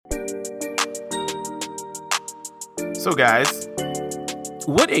So guys,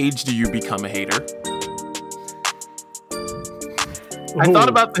 what age do you become a hater? I thought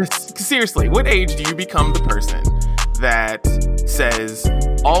about this seriously. What age do you become the person that says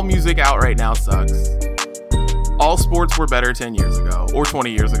all music out right now sucks? All sports were better 10 years ago, or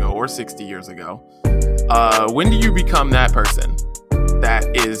 20 years ago, or 60 years ago. When do you become that person that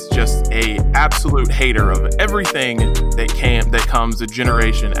is just a absolute hater of everything that comes a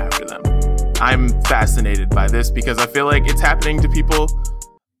generation after them? I'm fascinated by this because I feel like it's happening to people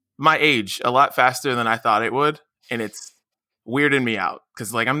my age a lot faster than I thought it would, and it's weirding me out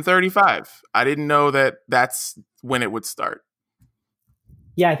because, like, I'm 35. I didn't know that that's when it would start.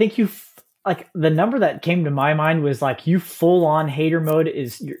 Yeah, I think the number that came to my mind was like you full on hater mode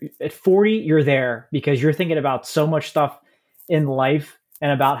at 40, you're there because you're thinking about so much stuff in life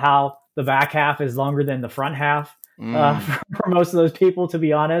and about how the back half is longer than the front half for most of those people, to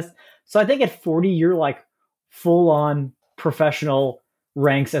be honest. So I think at 40, you're like full on professional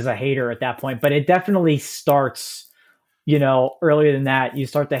ranks as a hater at that point, but it definitely starts, earlier than that. You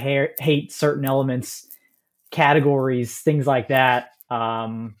start to hate certain elements, categories, things like that.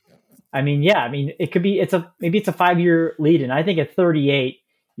 It could be, maybe it's a 5-year lead. And I think at 38,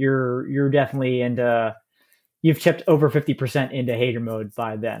 you're definitely you've chipped over 50% into hater mode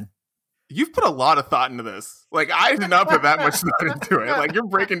by then. You've put a lot of thought into this. Like, I did not put that much thought into it. Like, you're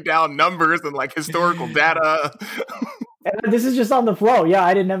breaking down numbers and like historical data. And this is just on the flow. Yeah,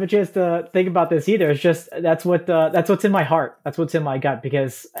 I didn't have a chance to think about this either. It's just that's what's in my heart. That's what's in my gut.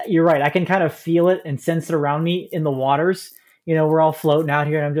 Because you're right, I can kind of feel it and sense it around me in the waters. We're all floating out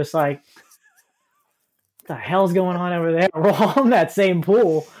here, and I'm just like, what the hell's going on over there? We're all in that same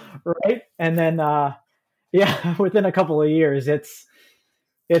pool, right? And then, within a couple of years, it's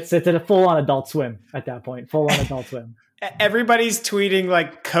a full-on Adult Swim at that point. Full-on Adult Swim. Everybody's tweeting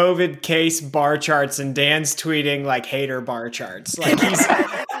like COVID case bar charts, and Dan's tweeting like hater bar charts. Like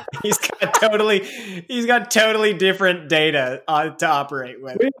he's got totally different data to operate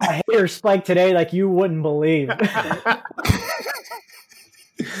with. We had a hater spike today like you wouldn't believe.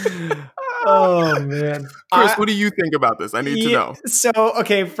 Oh man, Chris, what do you think about this? I need to know. So,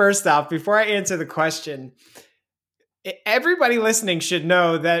 okay, first off, before I answer the question, everybody listening should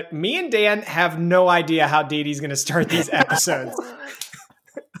know that me and Dan have no idea how Dee Dee's going to start these episodes.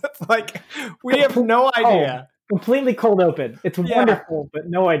 Like, we have no idea. Completely cold open. It's wonderful, but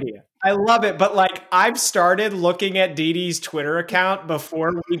no idea. I love it. But like, I've started looking at Dee Dee's Twitter account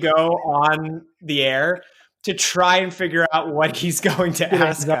before we go on the air to try and figure out what he's going to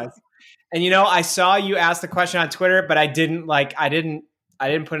ask us. And, I saw you ask the question on Twitter, but I didn't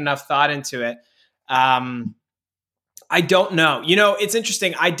put enough thought into it. I don't know. It's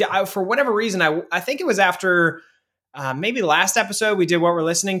interesting. I for whatever reason, I think it was after maybe last episode we did what we're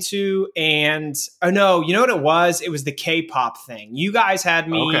listening to, and you know what it was? It was the K-pop thing. You guys had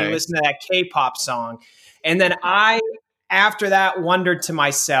me listen to that K-pop song, and then I, after that, wondered to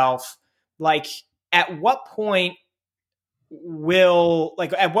myself, like, at what point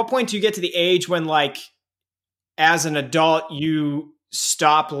do you get to the age when, like, as an adult, you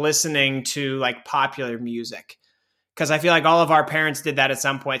stop listening to like popular music? Because I feel like all of our parents did that at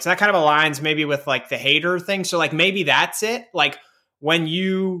some point. So that kind of aligns maybe with like the hater thing. So like maybe that's it. Like when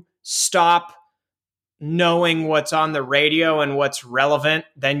you stop knowing what's on the radio and what's relevant,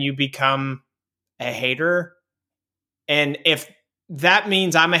 then you become a hater. And if that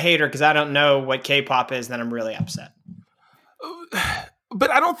means I'm a hater because I don't know what K-pop is, then I'm really upset. But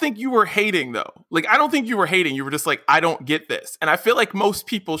I don't think you were hating, though. Like, I don't think you were hating. You were just like, I don't get this. And I feel like most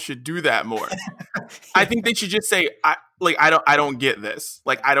people should do that more. I think they should just say, I don't get this.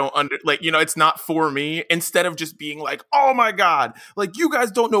 Like, I don't it's not for me. Instead of just being like, oh my God, like, you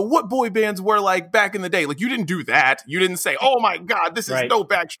guys don't know what boy bands were like back in the day. Like, you didn't do that. You didn't say, oh my God, this is no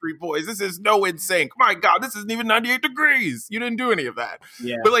Backstreet Boys. This is no NSYNC. My God, this isn't even 98 Degrees. You didn't do any of that.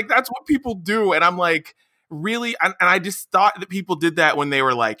 Yeah. But like, that's what people do. And I'm like, really? And I just thought that people did that when they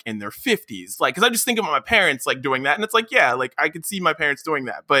were like in their 50s. Like, because I just think of my parents like doing that. And it's like, yeah, like I could see my parents doing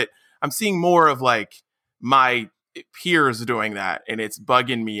that. But I'm seeing more of like my peers doing that. And it's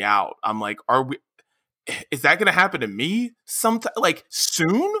bugging me out. I'm like, is that going to happen to me sometime? Like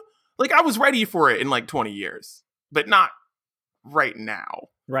soon? Like I was ready for it in like 20 years, but not right now.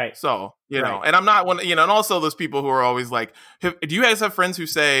 Right. So, you know, and I'm not one, and also those people who are always like, do you guys have friends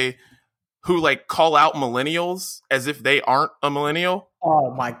who like call out millennials as if they aren't a millennial?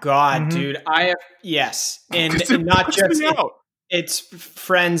 Oh my God, dude. I have, yes. And not just, it's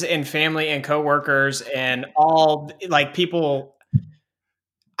friends and family and coworkers and all like people.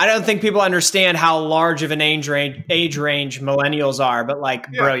 I don't think people understand how large of an age range millennials are, but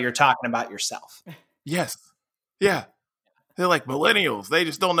like, bro, you're talking about yourself. Yes. Yeah. They're like, millennials, they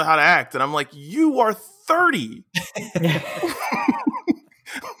just don't know how to act. And I'm like, you are 30.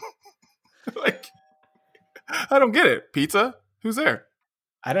 Like, I don't get it. Pizza? Who's there?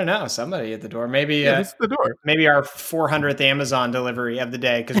 I don't know. Somebody at the door. Maybe it's the door. Maybe our 400th Amazon delivery of the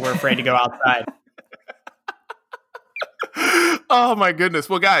day because we're afraid to go outside. Oh my goodness.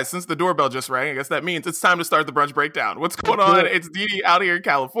 Well, guys, since the doorbell just rang, I guess that means it's time to start the brunch breakdown. What's going on? It's Didi out here in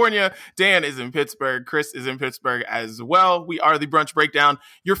California. Dan is in Pittsburgh. Chris is in Pittsburgh as well. We are the brunch breakdown,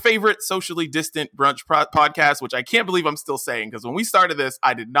 your favorite socially distant brunch podcast, which I can't believe I'm still saying, because when we started this,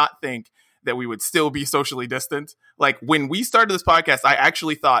 I did not think that we would still be socially distant. Like, when we started this podcast, I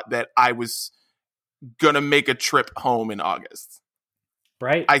actually thought that I was going to make a trip home in August.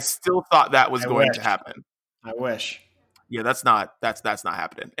 Right. I still thought that was going to happen. I wish. Yeah, that's not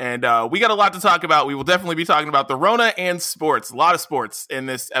happening. And we got a lot to talk about. We will definitely be talking about the Rona and sports. A lot of sports in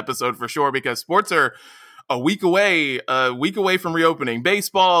this episode for sure, because sports are a week away from reopening.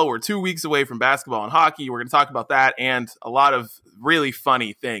 Baseball, we're 2 weeks away from basketball and hockey. We're going to talk about that and a lot of really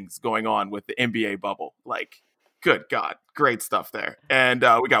funny things going on with the NBA bubble. Like, good God, great stuff there. And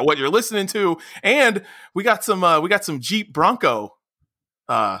we got what you're listening to, and we got some Jeep Bronco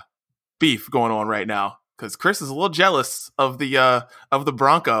beef going on right now, because Chris is a little jealous of the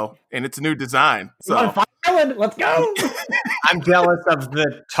Bronco and its new design. So let's go. I'm jealous of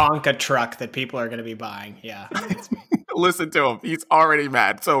the Tonka truck that people are going to be buying. Yeah. Listen to him. He's already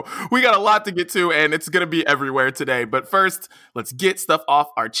mad. So we got a lot to get to, and it's going to be everywhere today. But first, let's get stuff off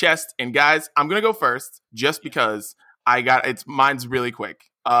our chest. And guys, I'm going to go first just because mine's really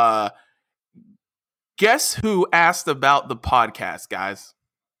quick. Guess who asked about the podcast, guys?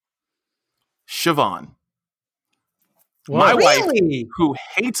 Siobhan. My wife, who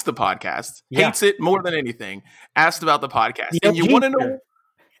hates the podcast, hates it more than anything, asked about the podcast. And you want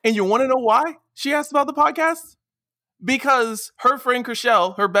to know why she asked about the podcast? Because her friend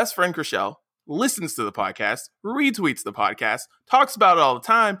Chriselle, her best friend Chriselle, listens to the podcast, retweets the podcast, talks about it all the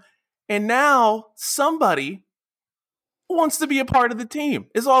time, and now somebody wants to be a part of the team.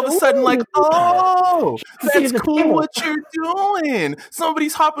 Is all of a sudden like, oh, that's cool what you're doing.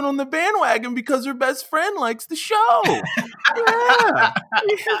 Somebody's hopping on the bandwagon because her best friend likes the show. Yeah.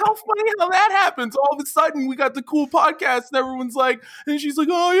 How funny how that happens. All of a sudden we got the cool podcast and everyone's like, and she's like,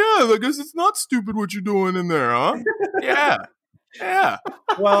 oh yeah, I guess it's not stupid what you're doing in there, huh? Yeah. Yeah.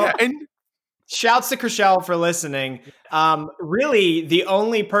 Well, yeah. And shouts to Chriselle for listening. Really, the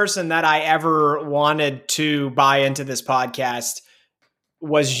only person that I ever wanted to buy into this podcast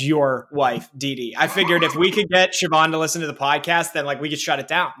was your wife, Didi. I figured if we could get Siobhan to listen to the podcast, then like we could shut it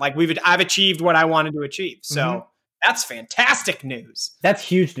down. Like I've achieved what I wanted to achieve. So that's fantastic news. That's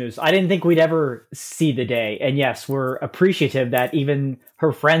huge news. I didn't think we'd ever see the day. And yes, we're appreciative that even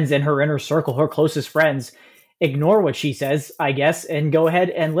her friends in her inner circle, her closest friends, ignore what she says, I guess, and go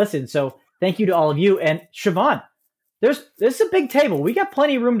ahead and listen. So thank you to all of you. And Siobhan, this is a big table. We got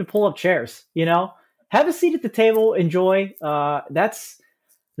plenty of room to pull up chairs, have a seat at the table, enjoy. That's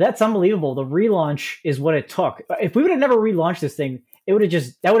unbelievable. The relaunch is what it took. If we would have never relaunched this thing, that would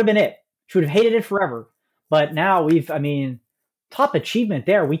have been it. She would have hated it forever. But now top achievement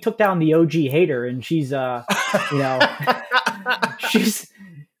there. We took down the OG hater, and she's,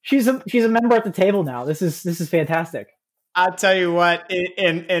 she's a member at the table now. This is fantastic. I'll tell you what,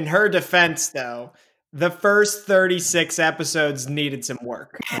 in her defense, though, the first 36 episodes needed some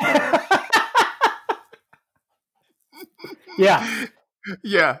work. Yeah.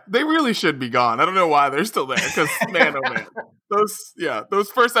 Yeah, they really should be gone. I don't know why they're still there, because man, oh man. Those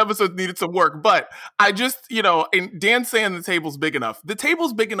first episodes needed some work. But I just, and Dan's saying the table's big enough. The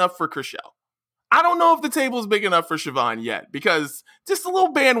table's big enough for Chriselle. I don't know if the table's big enough for Siobhan yet, because just a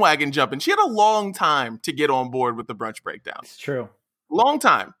little bandwagon jumping. She had a long time to get on board with the brunch breakdown. It's true. Long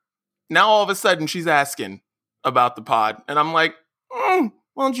time. Now all of a sudden she's asking about the pod, and I'm like, why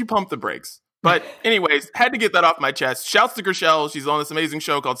don't you pump the brakes? But anyways, had to get that off my chest. Shouts to Chriselle. She's on this amazing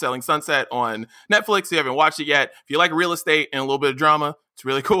show called Selling Sunset on Netflix. If you haven't watched it yet, if you like real estate and a little bit of drama, it's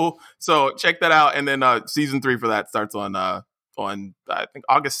really cool. So check that out. And then season 3 for that starts on I think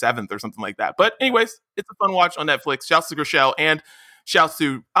August 7th or something like that. But anyways, it's a fun watch on Netflix. Shouts to Chriselle, and shouts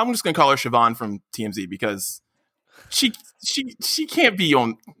to, I'm just going to call her Siobhan from TMZ, because she can't be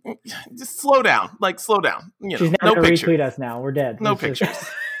on. Just slow down. Like, slow down. She's not going to retweet us now. We're dead. No pictures.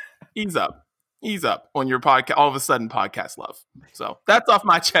 Ease up on your podcast. All of a sudden, podcast love. So that's off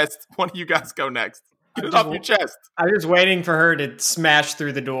my chest. One of you guys go next. Get it off your chest. I was waiting for her to smash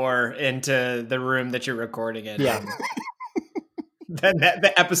through the door into the room that you're recording in. Yeah. Then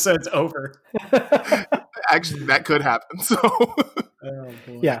the episode's over. Actually, that could happen. So Oh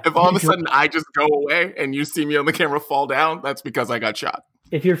boy. Yeah. If all of a sudden I just go away and you see me on the camera fall down, that's because I got shot.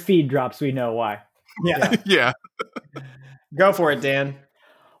 If your feed drops, we know why. Yeah. Yeah. Go for it, Dan.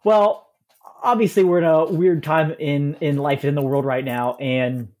 Well, obviously we're in a weird time in life in the world right now,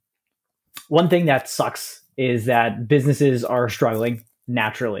 and one thing that sucks is that businesses are struggling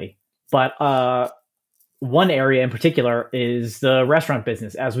naturally. But one area in particular is the restaurant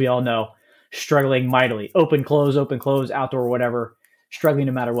business, as we all know, struggling mightily. Open, close, outdoor, whatever, struggling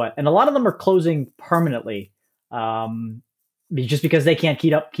no matter what. And a lot of them are closing permanently, just because they can't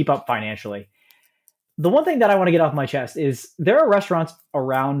keep up financially. The one thing that I want to get off my chest is there are restaurants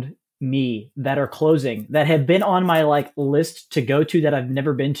around me that are closing that have been on my list to go to that I've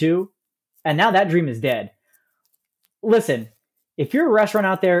never been to, and now that dream is dead. Listen, if you're a restaurant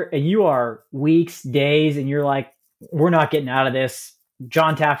out there and you are weeks, days, and you're like, we're not getting out of this,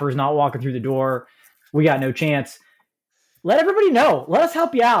 John Taffer's not walking through the door, we got no chance, let everybody know. Let us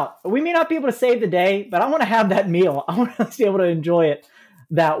help you out. We may not be able to save the day, but I want to have that meal. I want to be able to enjoy it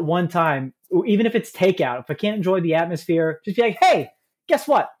that one time, even if it's takeout. If I can't enjoy the atmosphere, just be like, hey, guess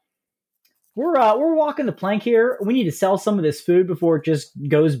what? We're walking the plank here. We need to sell some of this food before it just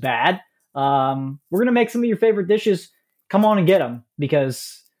goes bad. We're going to make some of your favorite dishes. Come on and get them,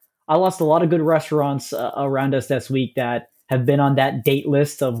 because I lost a lot of good restaurants around us this week that have been on that date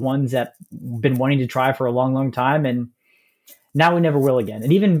list of ones that been wanting to try for a long, long time. And now we never will again.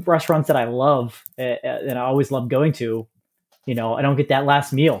 And even restaurants that I love and I always love going to, I don't get that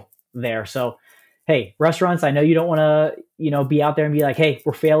last meal there. So, hey, restaurants, I know you don't want to, be out there and be like, hey,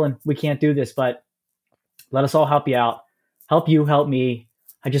 we're failing, we can't do this, but let us all help you out. Help you, help me.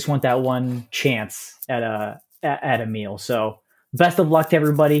 I just want that one chance at a meal. So best of luck to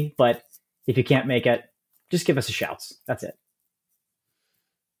everybody. But if you can't make it, just give us a shout. That's it.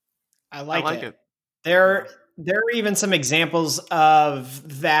 I like it. There are even some examples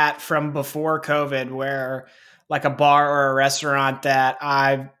of that from before COVID where like a bar or a restaurant that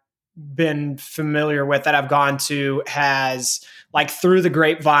I've been familiar with that I've gone to has like through the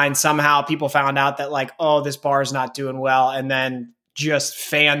grapevine, somehow people found out that like, oh, this bar is not doing well. And then just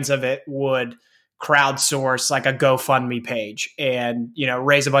fans of it would crowdsource like a GoFundMe page and,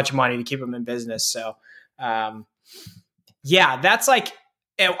 raise a bunch of money to keep them in business. So, that's like,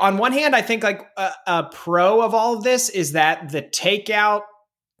 on one hand, I think like a pro of all of this is that the takeout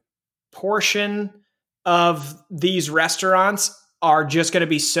portion of these restaurants are just going to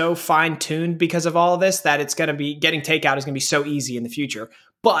be so fine tuned because of all of this that it's going to be getting takeout is going to be so easy in the future.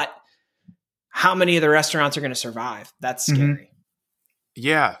 But how many of the restaurants are going to survive? That's scary. Mm-hmm.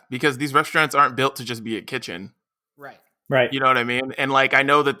 Yeah, because these restaurants aren't built to just be a kitchen. Right. You know what I mean? And like, I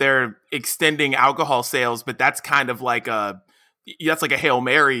know that they're extending alcohol sales, but that's kind of like that's like a Hail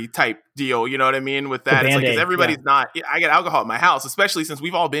Mary type deal. You know what I mean? With that, it's like, because everybody's not, I get alcohol at my house, especially since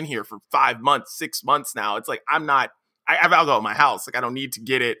we've all been here for 5 months, 6 months now. It's like, I have alcohol at my house. Like, I don't need to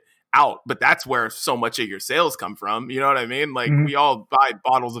get it out, but that's where so much of your sales come from. You know what I mean? Like, we all buy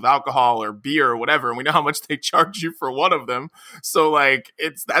bottles of alcohol or beer or whatever, and we know how much they charge you for one of them. So like,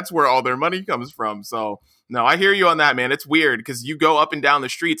 that's where all their money comes from. So no, I hear you on that, man. It's weird because you go up and down the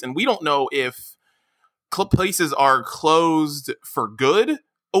streets and we don't know if places are closed for good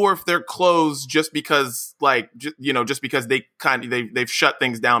or if they're closed just because just because they've shut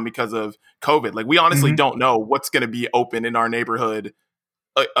things down because of COVID. Like, we honestly don't know what's going to be open in our neighborhood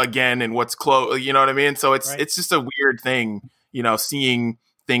again and what's closed. You know what I mean? So it's just a weird thing, seeing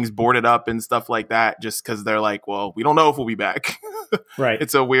things boarded up and stuff like that, just because they're like, well, we don't know if we'll be back. Right.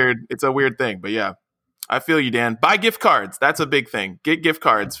 It's a weird thing, but yeah. I feel you, Dan. Buy gift cards. That's a big thing. Get gift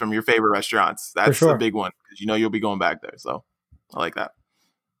cards from your favorite restaurants. That's a big one because you'll be going back there. So I like that.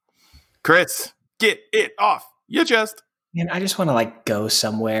 Chris, get it off your chest. Man, I just want to like go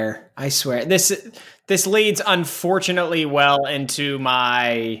somewhere. I swear. This leads unfortunately well into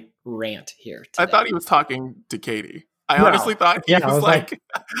my rant here today. I thought he was talking to Katie. I honestly thought he was like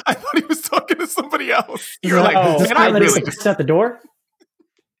I thought he was talking to somebody else. You're like, can I really just at the door?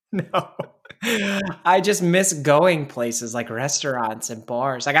 No. I just miss going places like restaurants and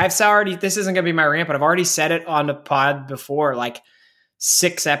bars. Like this isn't going to be my rant, but I've already said it on the pod before, like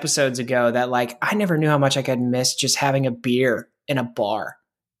 6 episodes ago, that like, I never knew how much I could miss just having a beer in a bar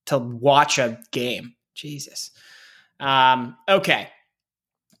to watch a game. Jesus. Okay.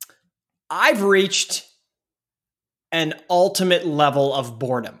 I've reached an ultimate level of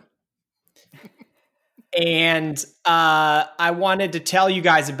boredom. And I wanted to tell you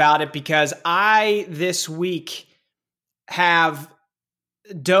guys about it because I, this week, have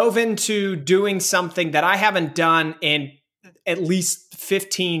dove into doing something that I haven't done in at least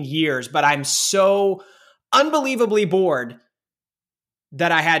 15 years, but I'm so unbelievably bored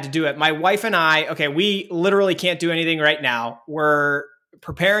that I had to do it. My wife and I, okay, we literally can't do anything right now. We're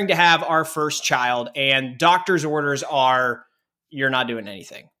preparing to have our first child, and doctor's orders are you're not doing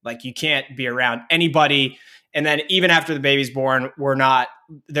anything. Like, you can't be around anybody. And then even after the baby's born, we're not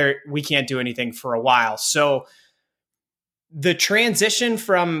there. We can't do anything for a while. So the transition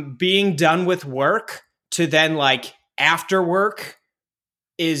from being done with work to then like after work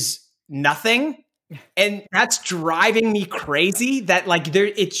is nothing. And that's driving me crazy that like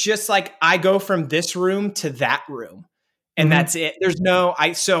it's just like I go from this room to that room and that's it.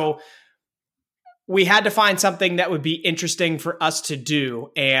 So we had to find something that would be interesting for us to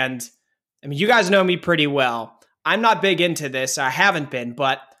do. And I mean, you guys know me pretty well. I'm not big into this. I haven't been,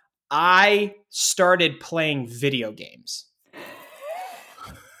 but I started playing video games.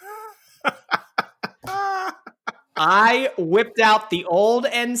 I whipped out the old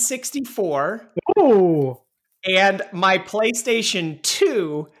N64 and my PlayStation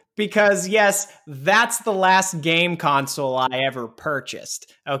 2 because, yes, that's the last game console I ever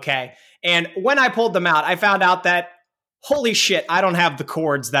purchased. Okay. And when I pulled them out, I found out that, holy shit, I don't have the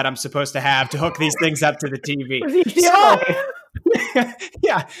cords that I'm supposed to have to hook these things up to the TV.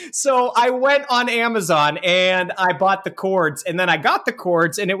 Yeah. So I went on Amazon and I bought the cords, and then I got the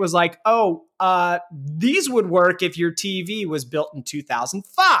cords and it was like, these would work if your TV was built in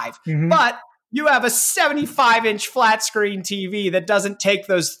 2005, but you have a 75-inch flat screen TV that doesn't take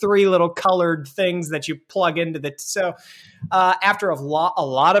those 3 little colored things that you plug into the. So after a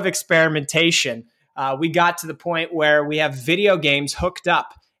lot of experimentation, we got to the point where we have video games hooked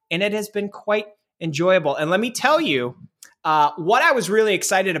up, and it has been quite enjoyable. And let me tell you, what I was really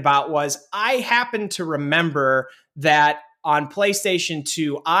excited about was I happened to remember that on PlayStation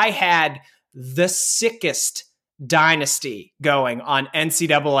 2, I had the sickest dynasty going on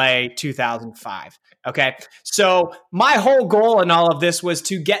NCAA 2005. Okay. So my whole goal in all of this was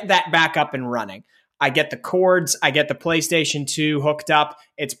to get that back up and running. I get the cords, I get the PlayStation 2 hooked up,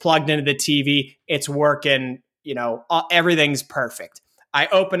 it's plugged into the TV, it's working, everything's perfect. I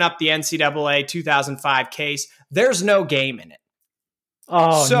open up the NCAA 2005 case. There's no game in it.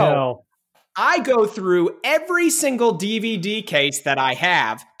 Oh, so, no. I go through every single DVD case that I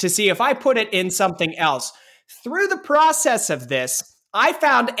have to see if I put it in something else. Through the process of this, I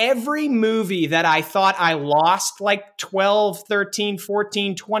found every movie that I thought I lost like 12, 13,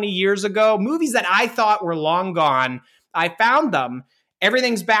 14, 20 years ago, movies that I thought were long gone. I found them.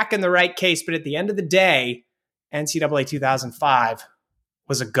 Everything's back in the right case. But at the end of the day, NCAA 2005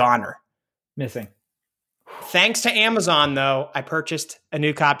 was a goner. Missing. Thanks to Amazon, though, I purchased a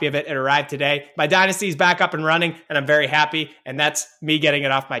new copy of it. It arrived today. My Dynasty is back up and running, and I'm very happy. And that's me getting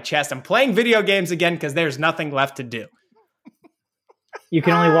it off my chest. I'm playing video games again because there's nothing left to do. You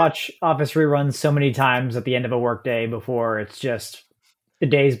can only watch Office reruns so many times at the end of a workday before it's just the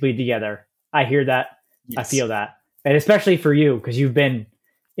days bleed together. I hear that. Yes. I feel that. And especially for you, because you've been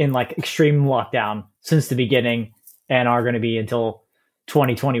in like extreme lockdown since the beginning and are going to be until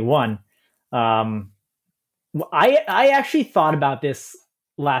 2021. I actually thought about this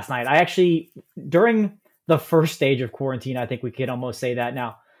last night. I actually, during the first stage of quarantine, I think we could almost say that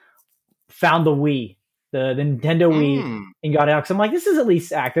now, found the Wii, the Nintendo Wii, and got out. Cause I'm like, this is at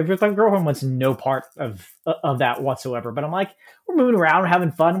least active. Because my girlfriend wants no part of that whatsoever. But I'm like, we're moving around, we're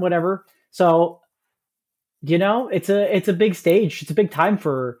having fun, whatever. So, it's a big stage. It's a big time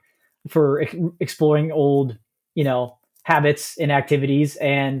for exploring old, habits and activities.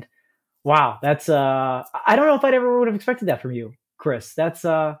 And wow, that's I don't know if I'd ever would have expected that from you, Chris. That's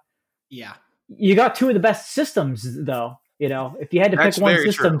yeah. You got 2 of the best systems though. If you had to pick one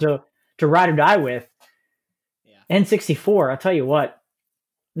system to ride or die with, N64, I'll tell you what,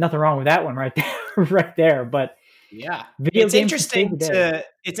 nothing wrong with that one right there. But yeah, it's interesting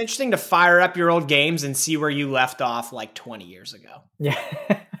to fire up your old games and see where you left off like 20 years ago. Yeah.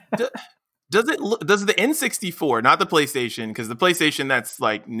 Does the N64, not the PlayStation, because the PlayStation that's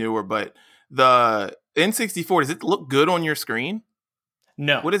like newer, but the N64, does it look good on your screen?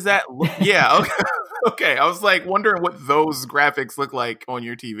 No. What does that look? Yeah. Okay. Okay. I was like wondering what those graphics look like on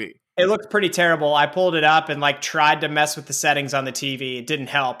your TV. It looked pretty terrible. I pulled it up and like tried to mess with the settings on the TV. It didn't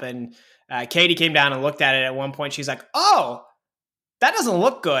help. And Katie came down and looked at it at one point. She's like, "Oh, that doesn't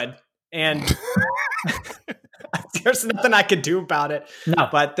look good." And there's nothing I could do about it. No.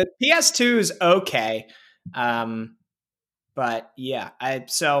 But the PS2 is okay. But yeah,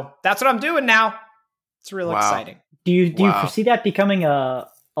 so that's what I'm doing now. It's really exciting. Do you foresee that becoming a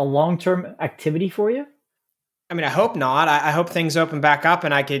long-term activity for you? I mean, I hope not. I hope things open back up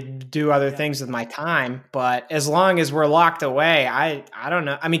and I could do other things with my time. But as long as we're locked away, I don't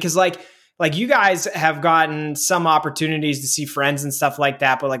know. I mean, because like like you guys have gotten some opportunities to see friends and stuff like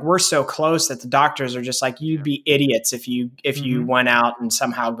that, but like we're so close that the doctors are just like, you'd be idiots if you went out and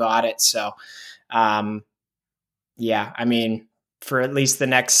somehow got it. So, yeah, I mean, for at least the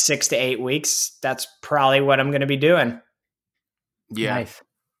next 6 to 8 weeks, that's probably what I'm going to be doing. Yeah. Nice.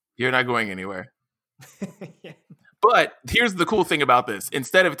 You're not going anywhere. Yeah. But here's the cool thing about this.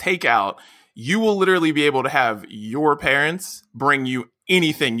 Instead of takeout, you will literally be able to have your parents bring you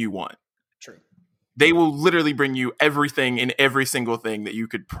anything you want. True. They will literally bring you everything and every single thing that you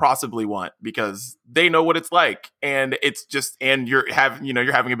could possibly want because they know what it's like. And it's just, and you're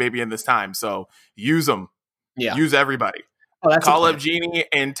having a baby in this time. So use them. Yeah. Use everybody. Oh, call up Jeannie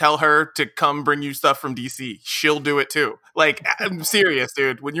and tell her to come bring you stuff from DC. She'll do it too. Like, I'm serious,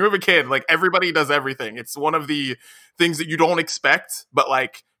 dude. When you have a kid, like everybody does everything. It's one of the things that you don't expect, but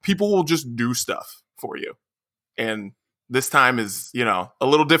like people will just do stuff for you. And this time is, a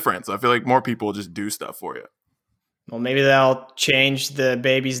little different. So I feel like more people will just do stuff for you. Well, maybe they'll change the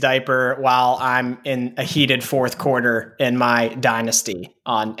baby's diaper while I'm in a heated fourth quarter in my dynasty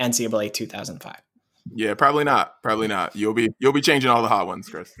on NCAA 2005. Yeah, probably not. Probably not. You'll be changing all the hot ones,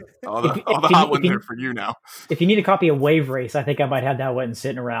 Chris. All the hot ones are for you now. If you need a copy of Wave Race, I think I might have that one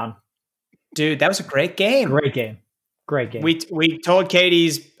sitting around. Dude, that was a great game. Great game. We told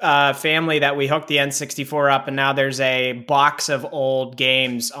Katie's family that we hooked the N64 up, and now there's a box of old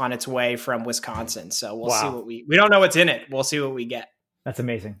games on its way from Wisconsin. So we'll see what we don't know what's in it. We'll see what we get. That's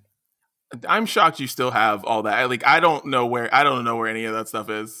amazing. I'm shocked you still have all that. Like, I don't know where any of that stuff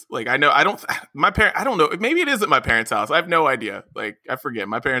is. Like, I don't know. Maybe it is at my parents' house. I have no idea. Like, I forget.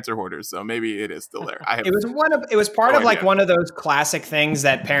 My parents are hoarders, so maybe it is still there. It was part of like one of those classic things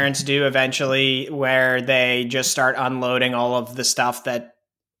that parents do eventually where they just start unloading all of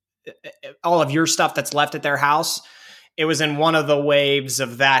your stuff that's left at their house. It was in one of the waves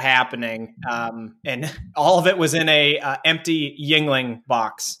of that happening. And all of it was in a empty Yingling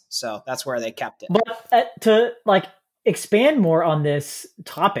box. So that's where they kept it. But to like expand more on this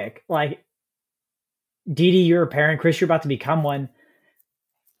topic, like Dee Dee, you're a parent, Chris, you're about to become one.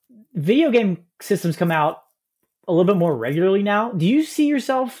 Video game systems come out a little bit more regularly now. Do you see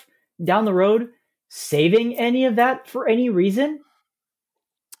yourself down the road saving any of that for any reason?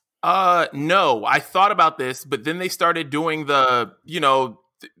 No, I thought about this, but then they started doing they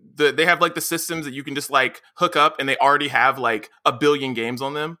have like the systems that you can just like hook up and they already have like a billion games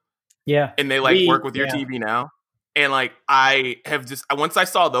on them. Yeah. And they work with your TV now. And like, once I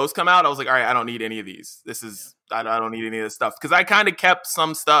saw those come out, I was like, all right, I don't need any of these. I don't need any of this stuff. Cause I kind of kept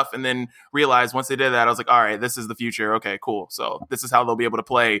some stuff and then realized once they did that, I was like, all right, this is the future. Okay, cool. So this is how they'll be able to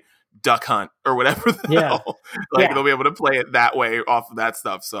play Duck Hunt or whatever the hell. They'll be able to play it that way off of that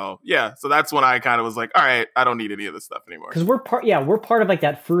stuff. So so that's when I kind of was like, all right, I don't need any of this stuff anymore. Because we're part of like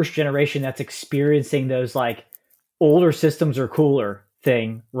that first generation that's experiencing those like older systems are cooler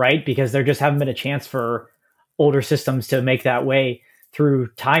thing, right? Because there just haven't been a chance for older systems to make that way through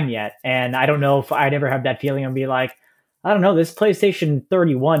time yet. And I don't know if I'd ever have that feeling and be like, I don't know, this PlayStation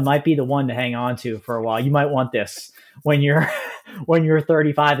 31 might be the one to hang on to for a while. You might want this when you're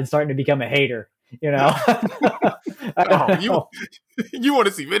 35 and starting to become a hater, you know? You want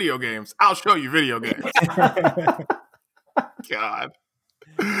to see video games? I'll show you video games. God.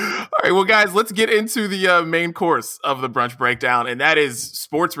 All right, well, guys, let's get into the main course of the brunch breakdown, and that is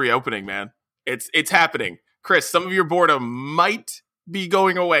sports reopening, man. It's happening. Chris, some of your boredom might be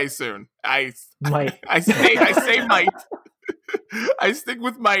going away soon. I say might. I stick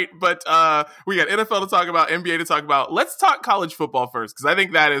with might, but we got NFL to talk about, NBA to talk about. Let's talk college football first, because I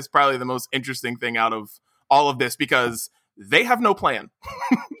think that is probably the most interesting thing out of all of this, because they have no plan.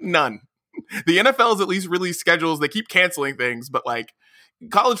 None. The NFL is at least release schedules. They keep canceling things, but like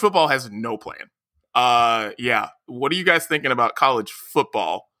college football has no plan. What are you guys thinking about college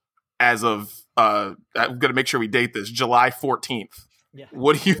football as of I'm going to make sure we date this, July 14th. Yeah.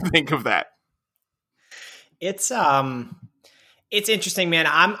 What do you think of that? It's interesting, man.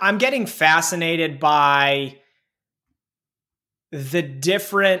 I'm getting fascinated by the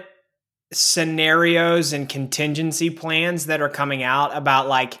different scenarios and contingency plans that are coming out about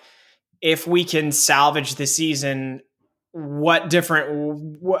like, if we can salvage the season, what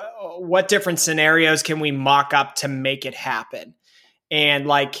different scenarios can we mock up to make it happen? And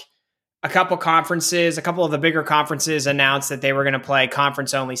like a couple of the bigger conferences announced that they were going to play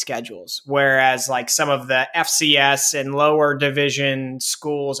conference only schedules. Whereas like some of the FCS and lower division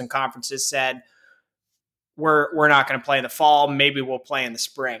schools and conferences said, we're not going to play in the fall. Maybe we'll play in the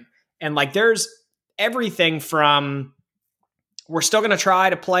spring. And like, there's everything from, we're still going to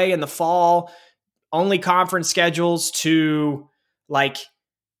try to play in the fall, only conference schedules, to like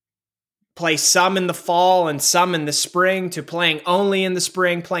play some in the fall and some in the spring to playing only in the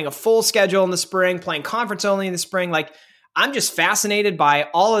spring, playing a full schedule in the spring, playing conference only in the spring. Like, I'm just fascinated by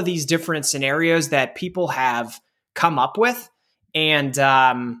all of these different scenarios that people have come up with. And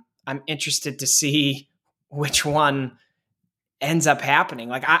I'm interested to see which one ends up happening.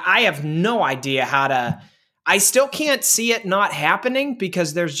 Like, I have no idea I still can't see it not happening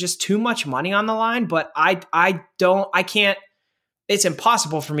because there's just too much money on the line, but it's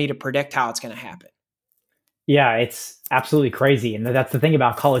impossible for me to predict how it's going to happen. Yeah, it's absolutely crazy. And that's the thing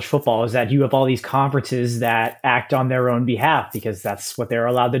about college football, is that you have all these conferences that act on their own behalf because that's what they're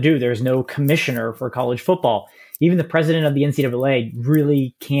allowed to do. There's no commissioner for college football. Even the president of the NCAA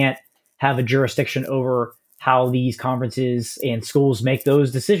really can't have a jurisdiction over how these conferences and schools make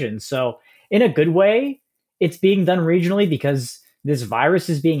those decisions. So in a good way, it's being done regionally because this virus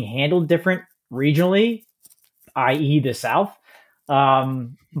is being handled different regionally, i.e. the South.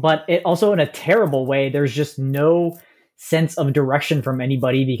 But it also, in a terrible way, there's just no sense of direction from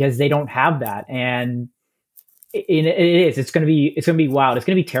anybody because they don't have that. And it's going to be wild. It's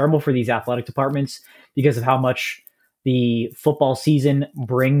going to be terrible for these athletic departments because of how much the football season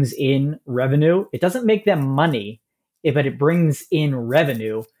brings in revenue. It doesn't make them money, but it brings in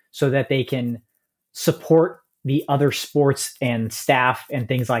revenue so that they can support the other sports and staff and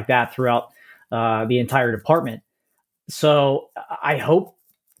things like that throughout the entire department. So I hope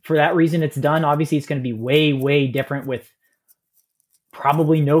for that reason it's done. Obviously, it's going to be way, way different with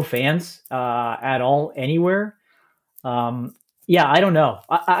probably no fans at all anywhere. Yeah, I don't know.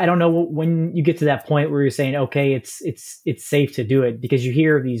 I don't know when you get to that point where you're saying, okay, it's safe to do it, because you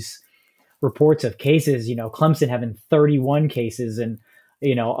hear these reports of cases, Clemson having 31 cases and,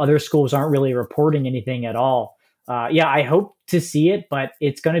 other schools aren't really reporting anything at all. Yeah, I hope to see it, but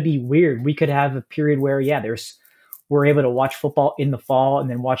it's going to be weird. We could have a period where, we're able to watch football in the fall and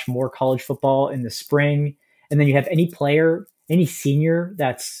then watch more college football in the spring. And then you have any player, any senior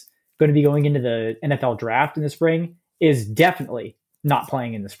that's going to be going into the NFL draft in the spring is definitely not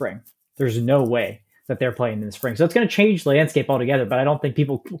playing in the spring. There's no way that they're playing in the spring. So it's going to change the landscape altogether, but I don't think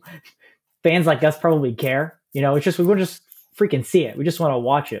fans like us probably care. It's just, we want to just freaking see it. We just want to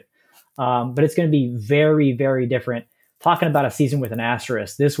watch it. But it's going to be very, very different. Talking about a season with an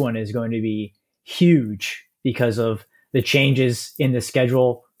asterisk, this one is going to be huge because of the changes in the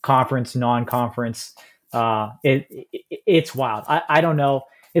schedule, conference, non-conference. It's wild. I don't know.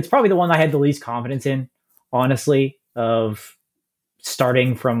 It's probably the one I had the least confidence in, honestly, of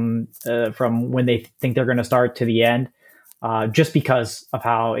starting from when they think they're going to start to the end, just because of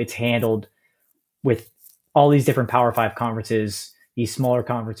how it's handled with all these different Power 5 conferences, these smaller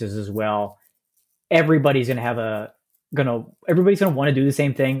conferences as well. Everybody's going to want to do the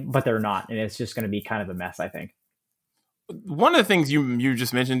same thing, but they're not. And it's just going to be kind of a mess, I think. One of the things you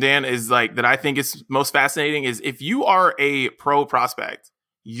just mentioned, Dan, is like that I think is most fascinating is if you are a pro prospect,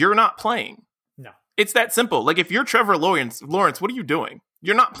 you're not playing. No, it's that simple. Like if you're Trevor Lawrence, what are you doing?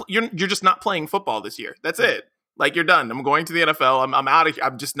 You're just not playing football this year. That's it. Like you're done. I'm going to the NFL. I'm out of here.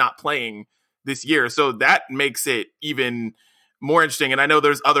 I'm just not playing this year. So that makes it even more interesting. And I know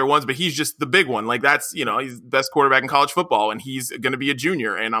there's other ones, but he's just the big one. Like that's, he's the best quarterback in college football and he's going to be a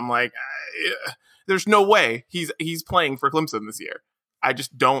junior. And I'm like, there's no way he's playing for Clemson this year. I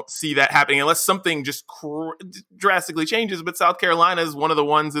just don't see that happening unless something just drastically changes. But South Carolina is one of the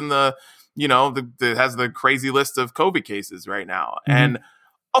ones in the, that has the crazy list of COVID cases right now. Mm-hmm. And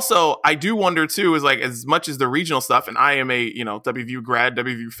also I do wonder too, is like, as much as the regional stuff, and I am a, WVU grad,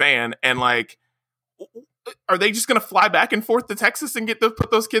 WVU fan, and like, are they just going to fly back and forth to Texas and get to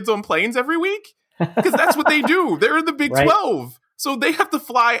put those kids on planes every week? Because that's what they do. They're in the Big 12. So they have to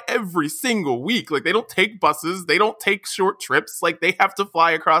fly every single week. Like they don't take buses. They don't take short trips. Like they have to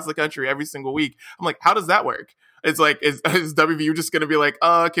fly across the country every single week. I'm like, how does that work? It's like, is WVU just going to be like,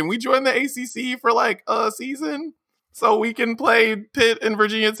 can we join the ACC for like a season so we can play Pitt and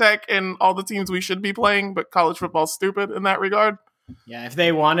Virginia Tech and all the teams we should be playing, but college football's stupid in that regard? Yeah, if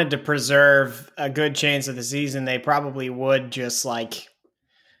they wanted to preserve a good chance of the season, they probably would just like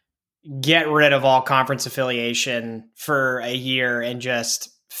get rid of all conference affiliation for a year and just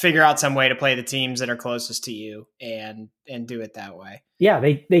figure out some way to play the teams that are closest to you and do it that way. Yeah,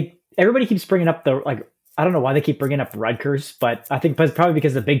 everybody keeps bringing up I don't know why they keep bringing up Rutgers, but I think probably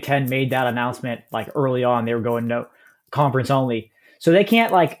because the Big Ten made that announcement like early on, they were going no conference only. So they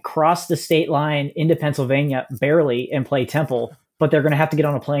can't like cross the state line into Pennsylvania barely and play Temple, but they're going to have to get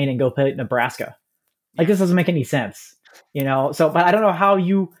on a plane and go play Nebraska. Like this doesn't make any sense, So, but I don't know how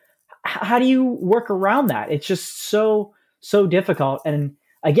do you work around that? It's just so difficult. And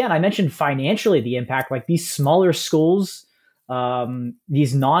again, I mentioned financially the impact, like these smaller schools,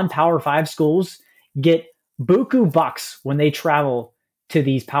 these non-Power 5 schools get buku bucks when they travel to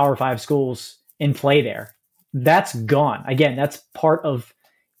these Power 5 schools and play there. That's gone. Again, that's part of,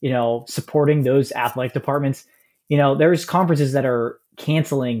 supporting those athletic departments. There's conferences that are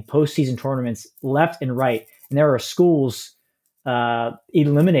canceling postseason tournaments left and right. And there are schools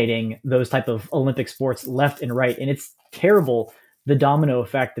eliminating those type of Olympic sports left and right. And it's terrible, the domino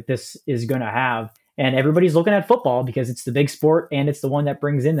effect that this is going to have. And everybody's looking at football because it's the big sport and it's the one that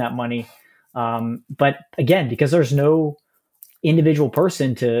brings in that money. But again, because there's no individual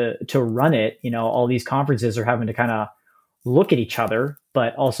person to run it, all these conferences are having to kind of look at each other,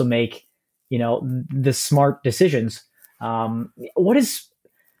 but also make, the smart decisions. What is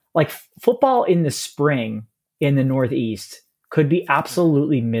like football in the spring in the Northeast could be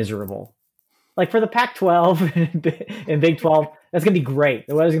absolutely miserable. Like for the Pac-12 and Big 12, that's going to be great.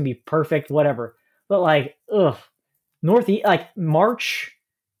 The weather's going to be perfect, whatever. But like, Northeast, like March,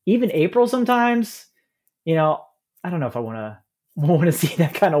 even April sometimes, I don't know if I want to see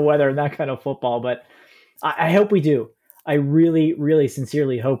that kind of weather and that kind of football, but I hope we do. I really, really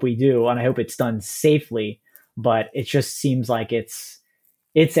sincerely hope we do. And I hope it's done safely, but it just seems like it's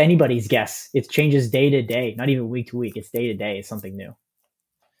anybody's guess. It changes day to day, not even week to week. It's day to day. It's something new.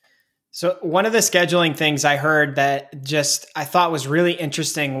 So one of the scheduling things I heard that I thought was really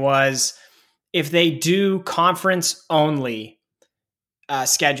interesting was if they do conference only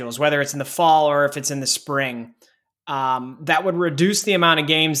schedules, whether it's in the fall or if it's in the spring, that would reduce the amount of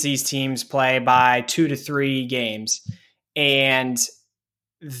games these teams play by 2 to 3 games. And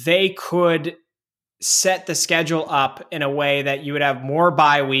they could set the schedule up in a way that you would have more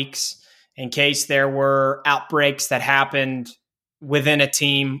bye weeks in case there were outbreaks that happened within a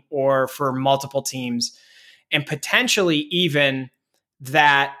team or for multiple teams, and potentially even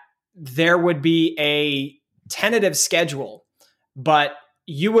that there would be a tentative schedule, but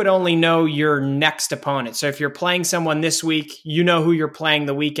you would only know your next opponent. So if you're playing someone this week, you know who you're playing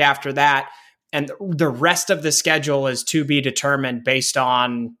the week after that. And the rest of the schedule is to be determined based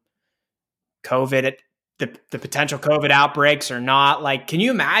on COVID, the potential COVID outbreaks or not. Like, can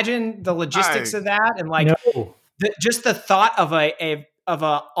you imagine the logistics of that? And like, no. Just the thought of a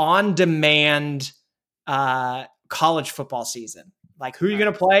on-demand college football season. Like, who are you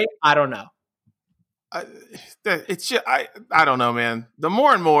going to play? I don't know. It's just, I don't know, man. The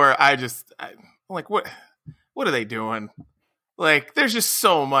more and more I'm like, what are they doing? Like, there's just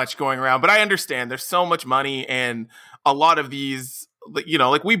so much going around, but I understand there's so much money, and a lot of these,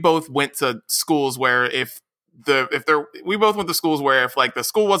 like we both went to schools where if like the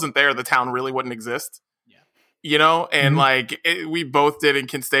school wasn't there, the town really wouldn't exist. Yeah. And like we both did in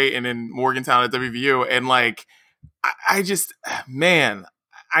Kent State and in Morgantown at WVU. And like, I just, man,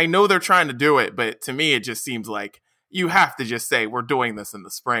 I know they're trying to do it, but to me, it just seems like you have to just say we're doing this in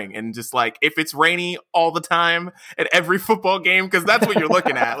the spring. And just like, if it's rainy all the time at every football game, because that's what you're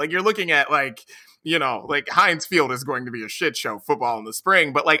looking at. Like, you're looking at like, like Heinz Field is going to be a shit show football in the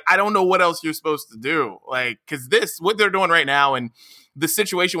spring, but like, I don't know what else you're supposed to do. Like, because what they're doing right now and the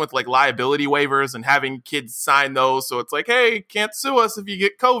situation with like liability waivers and having kids sign those. So it's like, hey, can't sue us if you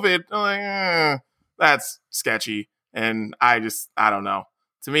get COVID. I'm like, that's sketchy. And I don't know.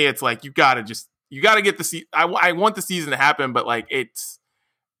 To me, it's like, you got to get the I want the season to happen, but like, it's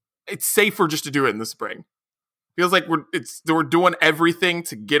safer just to do it in the spring. Feels like we're doing everything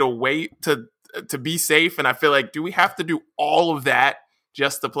to get away to be safe. And I feel like, do we have to do all of that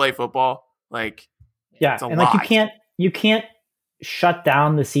just to play football? Like, yeah. And lot. Like, you can't shut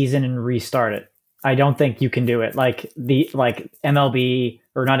down the season and restart it. I don't think you can do it. Like MLB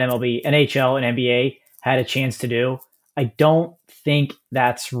or not MLB, NHL and NBA had a chance to do. I don't think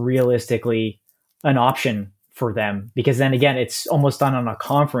that's realistically an option for them, because then again, it's almost done on a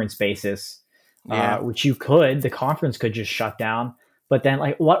conference basis, which the conference could just shut down. But then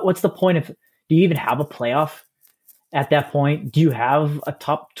like, what's the point of, do you even have a playoff at that point? Do you have a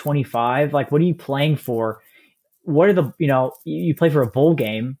top 25? Like, what are you playing for? What are the, you play for a bowl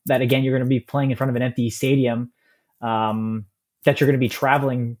game that, again, you're going to be playing in front of an empty stadium that you're going to be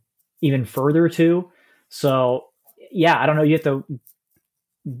traveling even further to. So, yeah, I don't know. You have to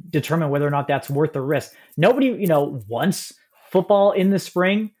determine whether or not that's worth the risk. Nobody, wants football in the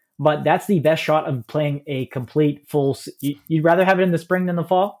spring, but that's the best shot of playing a complete full. You'd rather have it in the spring than the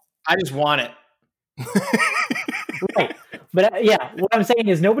fall? I just want it. Right. But what I'm saying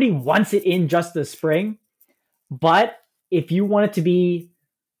is nobody wants it in just the spring. But if you want it to be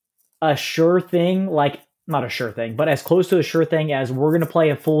a sure thing, like not a sure thing, but as close to a sure thing as we're going to play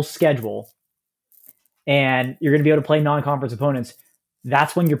a full schedule and you're going to be able to play non-conference opponents,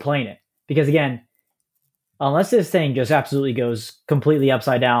 that's when you're playing it. Because again, unless this thing just absolutely goes completely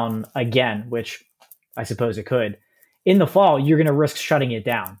upside down again, which I suppose it could, in the fall, you're going to risk shutting it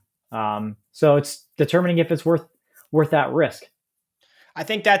down. So it's determining if it's worth that risk. I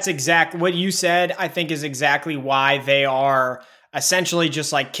think that's exactly what you said. I think is exactly why they are essentially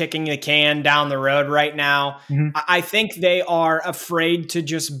just like kicking the can down the road right now. Mm-hmm. I think they are afraid to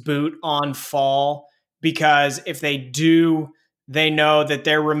just boot on fall, because if they do, they know that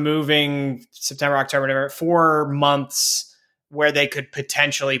they're removing September, October, November, 4 months where they could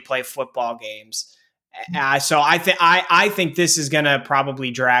potentially play football games. So I think this is going to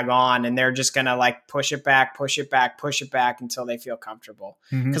probably drag on, and they're just going to like push it back until they feel comfortable.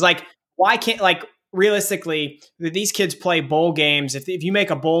 Because like, why can't, like, realistically, these kids play bowl games. If you make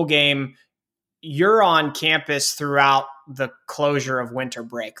a bowl game, you're on campus throughout the closure of winter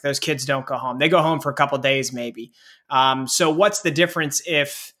break. Those kids don't go home. They go home for a couple of days maybe. So what's the difference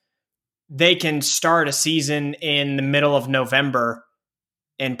if they can start a season in the middle of November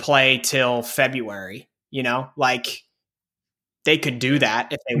and play till February? You know, like, they could do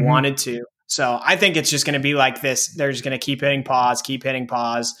that if they wanted to. So I think it's just going to be like this. They're just going to keep hitting pause.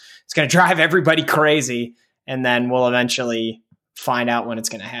 It's going to drive everybody crazy. And then we'll eventually find out when it's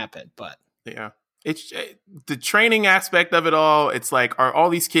going to happen. But yeah, it's the training aspect of it all. It's like, are all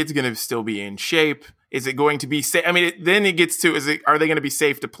these kids going to still be in shape? Is it going to be safe? I mean, then it gets to, are they going to be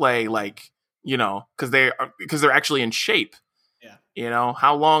safe to play? Like, you know, because they're actually in shape. You know,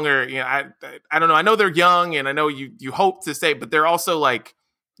 how long are, you know, I don't know. I know they're young, and I know you hope to say, but they're also like,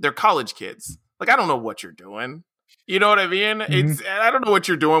 they're college kids. Like, I don't know what you're doing. You know what I mean? I don't know what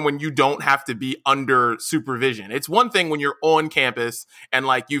you're doing when you don't have to be under supervision. It's one thing when you're on campus and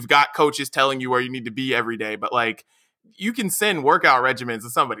like you've got coaches telling you where you need to be every day, but like, you can send workout regimens to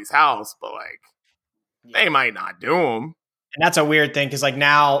somebody's house, but like, they might not do them. And that's a weird thing, because like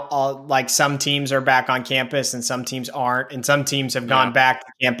now, like, some teams are back on campus and some teams aren't, and some teams have gone back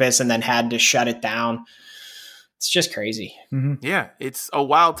to campus and then had to shut it down. It's just crazy. Yeah, it's a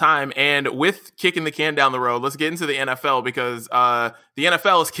wild time. And with kicking the can down the road, let's get into the NFL, because the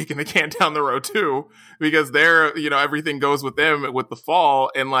NFL is kicking the can down the road too, because they're, you know, everything goes with them with the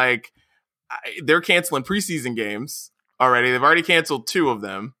fall, and like, they're canceling preseason games already. They've already canceled 2 of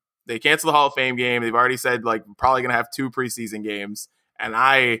them. They canceled the Hall of Fame game. They've already said like probably going to have 2 preseason games. And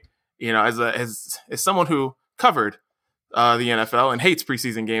I, you know, as someone who covered the NFL and hates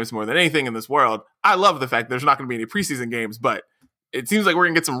preseason games more than anything in this world, I love the fact there's not going to be any preseason games, but it seems like we're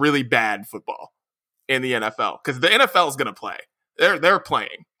going to get some really bad football in the NFL, because the NFL is going to play. They're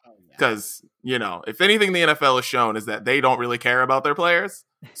playing, because, you know, if anything the NFL has shown is that they don't really care about their players.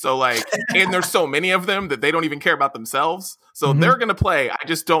 So like, and there's so many of them that they don't even care about themselves. So they're going to play. I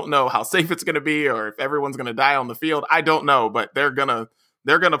just don't know how safe it's going to be, or if everyone's going to die on the field. I don't know, but they're going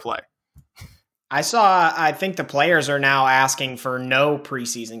to play. I think the players are now asking for no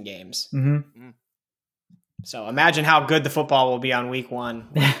preseason games. So imagine how good the football will be on week 1.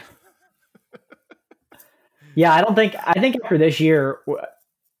 Yeah, I think after this year,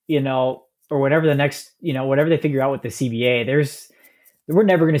 you know, or whatever the next, you know, whatever they figure out with the CBA, we're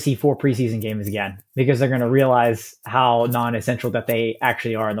never going to see 4 preseason games again, because they're going to realize how non-essential that they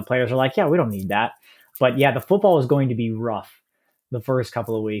actually are. And the players are like, yeah, we don't need that. But yeah, the football is going to be rough the first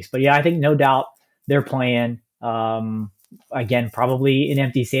couple of weeks. But yeah, I think no doubt they're playing, again, probably in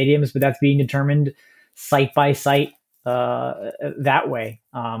empty stadiums, but that's being determined site by site that way.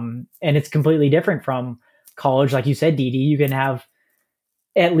 And it's completely different from college. Like you said, Didi, you can have,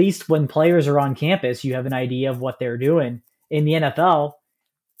 at least when players are on campus, you have an idea of what they're doing. In the NFL,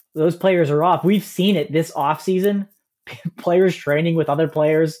 those players are off. We've seen it this offseason. Players training with other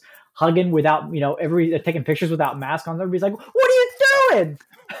players, hugging without, you know, taking pictures without masks on. Everybody's like, what are you doing?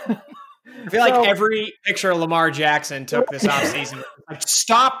 I feel like every picture of Lamar Jackson took this offseason. Like,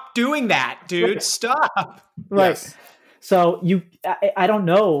 stop doing that, dude. Stop. Right. Yes. So I don't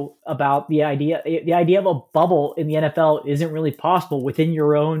know about the idea. The idea of a bubble in the NFL isn't really possible within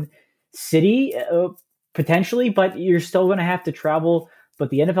your own city, potentially, but you're still going to have to travel. But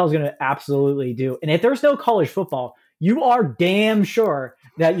the NFL is going to absolutely do. And if there's no college football, you are damn sure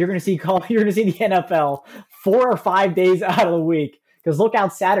that you're going to see the NFL 4 or 5 days out of the week. Because look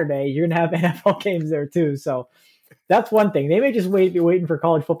out Saturday, you're going to have NFL games there too. So that's one thing. They may just be waiting for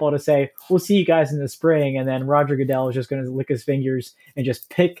college football to say, we'll see you guys in the spring. And then Roger Goodell is just going to lick his fingers and just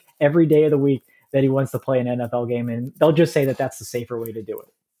pick every day of the week that he wants to play an NFL game. And they'll just say that that's the safer way to do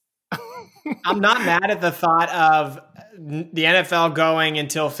it. I'm not mad at the thought of the NFL going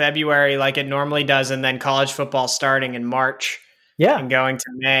until February like it normally does, and then college football starting in March and going to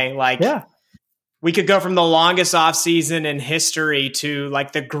May. We could go from the longest offseason in history to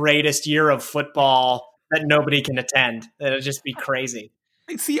like the greatest year of football that nobody can attend. It'll just be crazy.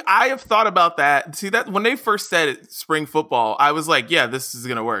 See, I have thought about that. See, that when they first said it, spring football, I was like, yeah, this is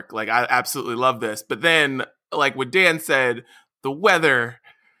going to work. Like, I absolutely love this. But then, like what Dan said, the weather,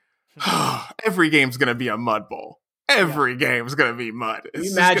 every game's going to be a mud bowl. Every game's going to be mud.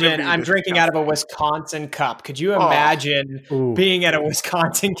 Imagine I'm drinking out of a Wisconsin cup. Could you imagine being at a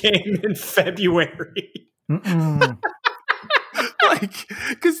Wisconsin game in February? Like,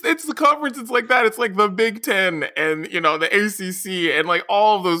 because it's the conference, it's like that. It's like the Big Ten and, you know, the ACC and like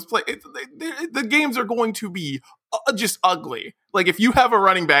all of those the games are going to be just ugly. Like, if you have a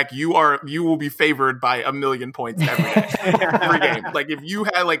running back, you will be favored by 1,000,000 points every day, every game. Like, if you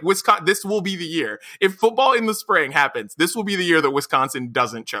had like Wisconsin, this will be the year. If football in the spring happens, this will be the year that Wisconsin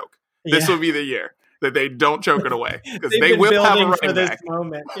doesn't choke. This will be the year that they don't choke it away, because they will have a running back.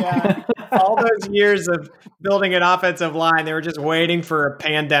 Moment. Yeah, all those years of building an offensive line, they were just waiting for a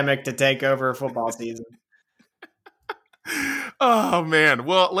pandemic to take over a football season. Oh man!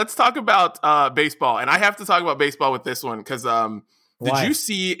 Well, let's talk about baseball, and I have to talk about baseball with this one because did you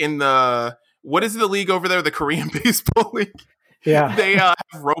see in what is the league over there? The Korean Baseball League. Yeah, they have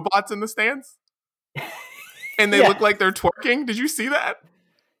robots in the stands, and they look like they're twerking. Did you see that?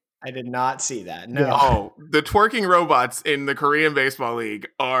 I did not see that. No. Oh, the twerking robots in the Korean Baseball League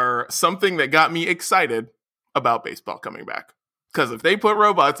are something that got me excited about baseball coming back. Because if they put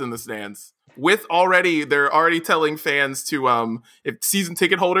robots in the stands, they're already telling fans to, if season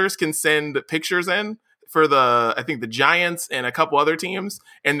ticket holders can send pictures in for I think the Giants and a couple other teams,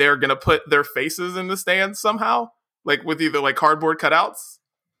 and they're going to put their faces in the stands somehow, like with either like cardboard cutouts.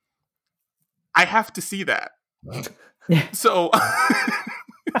 I have to see that. So...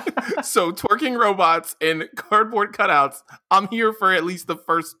 So twerking robots and cardboard cutouts, I'm here for at least the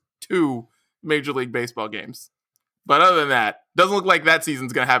first 2 Major League Baseball games. But other than that, doesn't look like that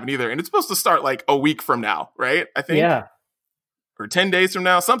season's going to happen either. And it's supposed to start like a week from now, right? I think. Yeah. Or 10 days from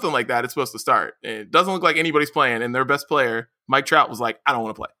now, something like that. It's supposed to start. It doesn't look like anybody's playing. And their best player, Mike Trout, was like, I don't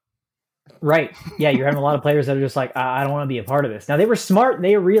want to play. Right. Yeah, you're having a lot of players that are just like, I don't want to be a part of this. Now, they were smart.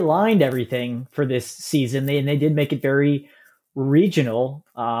 They realigned everything for this season. They did make it very regional.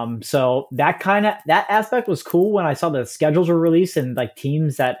 So that aspect was cool when I saw the schedules were released and like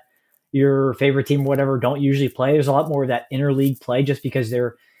teams that your favorite team or whatever don't usually play. There's a lot more of that interleague play just because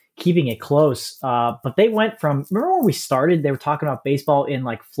they're keeping it close. But they went from, remember when we started, they were talking about baseball in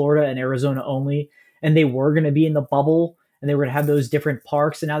like Florida and Arizona only, and they were going to be in the bubble and they were going to have those different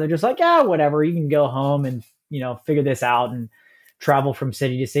parks. And now they're just like, whatever, you can go home and, figure this out and travel from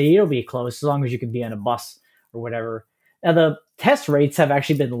city to city. It'll be close as long as you can be on a bus or whatever. Now, the test rates have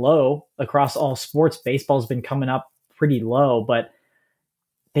actually been low across all sports. Baseball's been coming up pretty low, but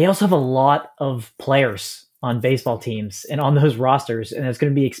they also have a lot of players on baseball teams and on those rosters, and it's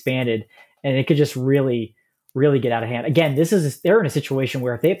going to be expanded, and it could just really, really get out of hand. Again, they're in a situation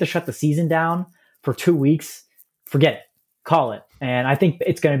where if they have to shut the season down for 2 weeks, forget it, call it. And I think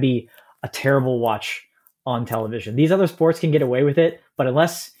it's going to be a terrible watch on television. These other sports can get away with it, but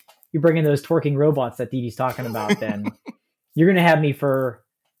unless you bring in those twerking robots that Didi's talking about, then you're going to have me for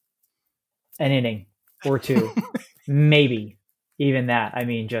an inning or 2, maybe even that. I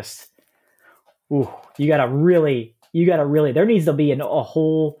mean, just, you gotta really, there needs to be a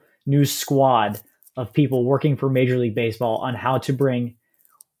whole new squad of people working for Major League Baseball on how to bring,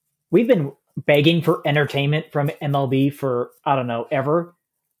 we've been begging for entertainment from MLB for, I don't know, ever.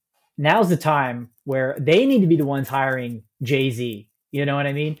 Now's the time where they need to be the ones hiring Jay-Z. You know what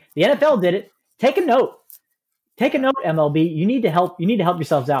I mean? The NFL did it. Take a note, MLB. You need to help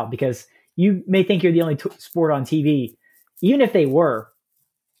yourselves out, because you may think you're the only sport on TV. Even if they were,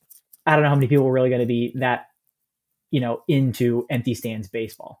 I don't know how many people are really going to be that, into empty stands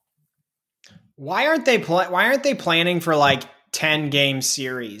baseball. Why aren't they planning for like 10-game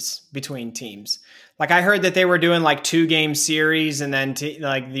series between teams? Like, I heard that they were doing like 2-game series and then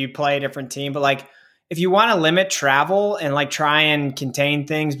like you play a different team. But like, if you want to limit travel and like try and contain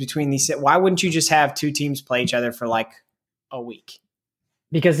things between these, why wouldn't you just have 2 teams play each other for like a week?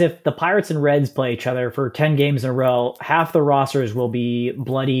 Because if the Pirates and Reds play each other for 10 games in a row, half the rosters will be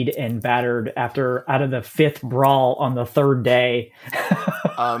bloodied and battered out of the 5th brawl on the 3rd day.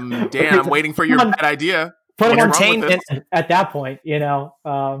 Dan, I'm waiting for your bad idea. For entertainment at that point,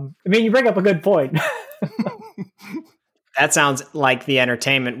 I mean, you bring up a good point. That sounds like the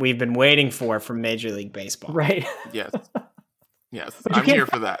entertainment we've been waiting for from Major League Baseball. Right. Yes. I'm here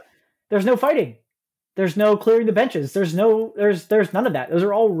for that. There's no fighting. There's no clearing the benches. There's none of that. Those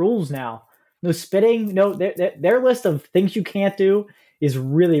are all rules now. No spitting. No, their list of things you can't do is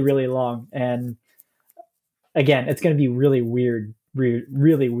really, really long. And again, it's going to be really weird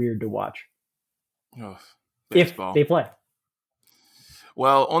to watch. Oh, if baseball. they play.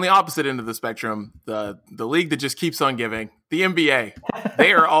 Well, on the opposite end of the spectrum, the league that just keeps on giving, the NBA.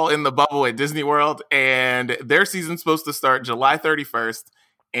 They are all in the bubble at Disney World, and their season's supposed to start July 31st,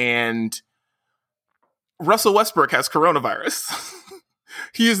 and Russell Westbrook has coronavirus.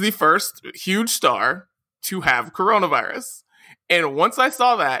 He is the first huge star to have coronavirus. And once I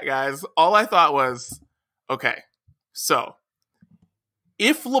saw that, guys, all I thought was, okay, so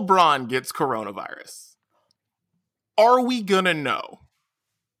if LeBron gets coronavirus, are we going to know?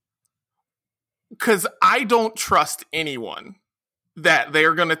 Because I don't trust anyone that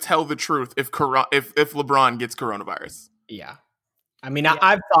they're going to tell the truth if LeBron gets coronavirus. Yeah. I mean, yeah.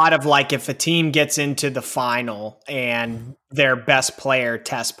 I've thought of like if a team gets into the final and their best player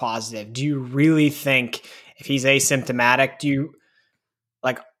tests positive, do you really think if he's asymptomatic,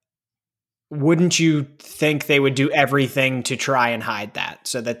 wouldn't you think they would do everything to try and hide that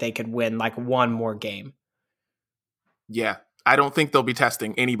so that they could win like one more game? Yeah. I don't think they'll be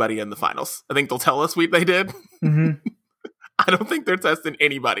testing anybody in the finals. I think they'll tell us what they did. Mm-hmm. I don't think they're testing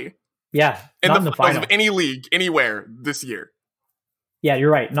anybody. Yeah. In the finals of any league, anywhere this year. Yeah,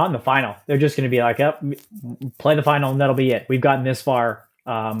 you're right. Not in the final. They're just going to be like, play the final and that'll be it. We've gotten this far.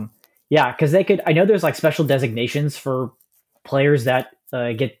 Yeah, because they could. I know there's like special designations for players that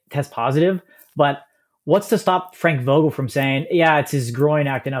get test positive, but what's to stop Frank Vogel from saying, yeah, it's his groin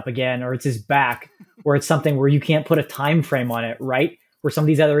acting up again, or it's his back, or it's something where you can't put a time frame on it, right? Where some of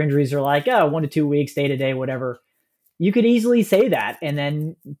these other injuries are like, 1 to 2 weeks, day to day, whatever. You could easily say that, and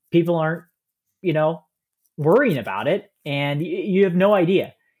then people aren't, worrying about it. And you have no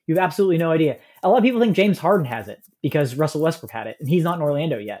idea. You have absolutely no idea. A lot of people think James Harden has it because Russell Westbrook had it, and he's not in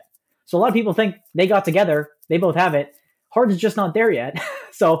Orlando yet. So a lot of people think they got together. They both have it. Harden's just not there yet.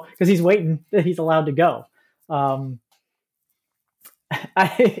 So because he's waiting that he's allowed to go.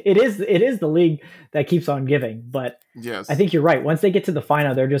 It is the league that keeps on giving. But yes. I think you're right. Once they get to the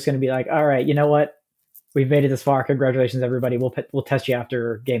final, they're just going to be like, all right, you know what? We've made it this far. Congratulations, everybody. We'll test you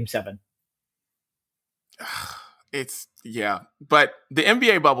after Game 7. But the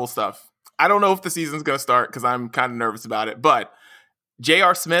NBA bubble stuff, I don't know if the season's going to start because I'm kind of nervous about it, but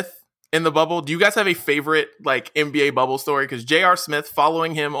J.R. Smith in the bubble, do you guys have a favorite like NBA bubble story? Because J.R. Smith,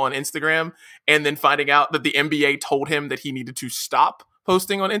 following him on Instagram and then finding out that the NBA told him that he needed to stop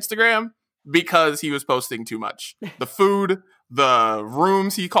posting on Instagram because he was posting too much. The food, the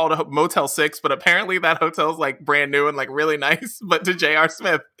rooms, he called a Motel 6, but apparently that hotel's like brand new and like really nice, but to J.R.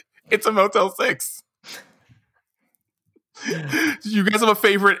 Smith, it's a Motel 6. You guys have a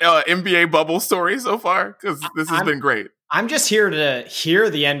favorite NBA bubble story so far? Because this has been great. I'm just here to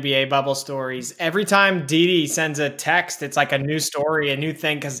hear the NBA bubble stories. Every time Didi sends a text, it's like a new story, a new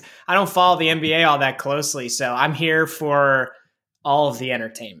thing, because I don't follow the NBA all that closely. So I'm here for all of the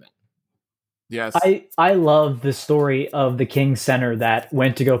entertainment. Yes. I love the story of the Kings center that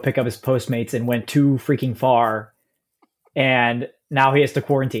went to go pick up his Postmates and went too freaking far. And now he has to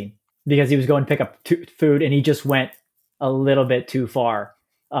quarantine because he was going to pick up food and he just went a little bit too far.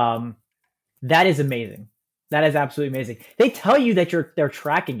 That is amazing. That is absolutely amazing. They tell you that they're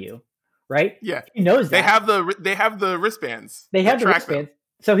tracking you, right? Yeah, he knows that. They have the wristbands. They have the wristbands.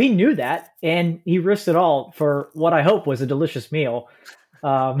 So he knew that, and he risked it all for what I hope was a delicious meal.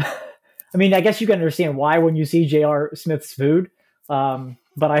 I mean, I guess you can understand why when you see J.R. Smith's food, but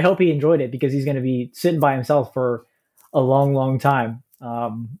I hope he enjoyed it because he's going to be sitting by himself for a long, long time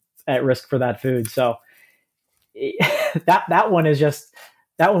at risk for that food. So. That one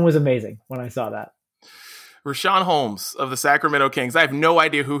was amazing when I saw that. Richaun Holmes of the Sacramento Kings. I have no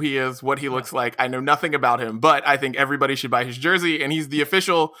idea who he is, what he looks like. I know nothing about him, but I think everybody should buy his jersey, and he's the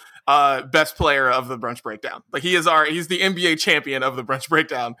official best player of the Brunch Breakdown. Like he's the NBA champion of the Brunch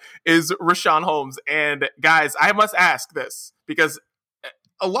Breakdown is Richaun Holmes. And guys, I must ask this because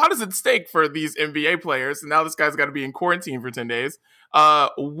a lot is at stake for these NBA players. And now this guy's got to be in quarantine for 10 days.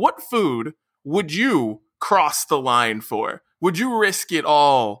 What food would you cross the line for? Would you risk it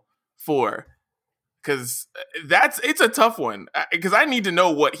all for? Because it's a tough one. Because I need to know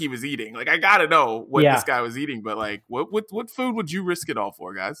what he was eating. Like I gotta know what this guy was eating. But like, what food would you risk it all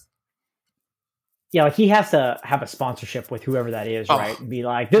for, guys? Yeah, like he has to have a sponsorship with whoever that is, right? And be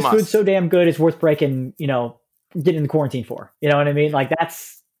like, this food's so damn good, it's worth breaking. Getting in the quarantine for. You know what I mean? Like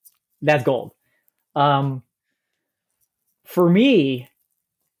that's gold. For me.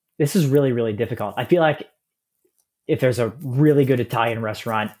 This is really, really difficult. I feel like if there's a really good Italian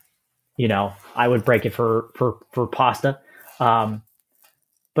restaurant, I would break it for pasta.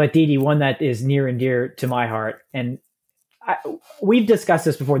 But Didi, one that is near and dear to my heart, and we've discussed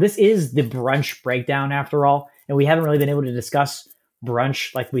this before. This is the Brunch Breakdown after all, and we haven't really been able to discuss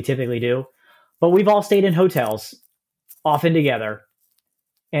brunch like we typically do. but we've all stayed in hotels, often together,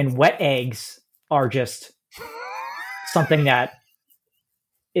 and wet eggs are just something that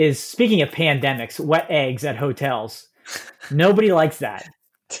is, speaking of pandemics, wet eggs at hotels. Nobody likes that.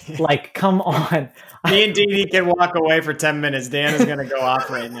 Like, come on. Me and Dee can walk away for 10 minutes. Dan is going to go off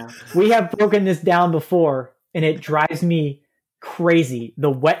right now. We have broken this down before, and it drives me crazy. The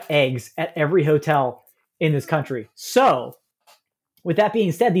wet eggs at every hotel in this country. So, with that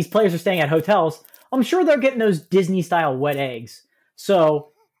being said, these players are staying at hotels. I'm sure they're getting those Disney-style wet eggs.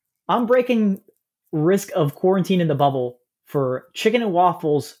 So, I'm breaking risk of quarantine in the bubble for chicken and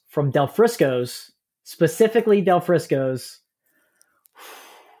waffles from Del Frisco's, specifically Del Frisco's.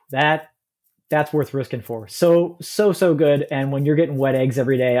 That's worth risking for. So good. And when you're getting wet eggs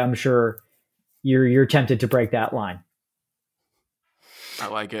every day, I'm sure you're tempted to break that line. I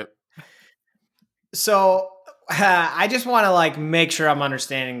like it. So I just want to like make sure I'm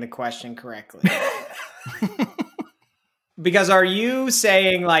understanding the question correctly. Because are you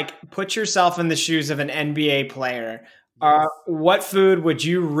saying like put yourself in the shoes of an NBA player? What food would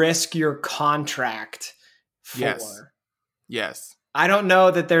you risk your contract for? Yes. I don't know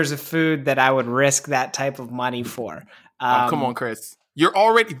that there's a food that I would risk that type of money for. Come on, Chris. You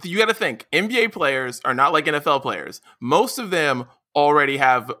got to think, NBA players are not like NFL players. Most of them already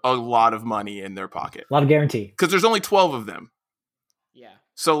have a lot of money in their pocket. A lot of guarantee. Because there's only 12 of them. Yeah.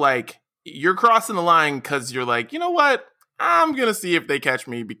 So, like, you're crossing the line because you're like, you know what? I'm going to see if they catch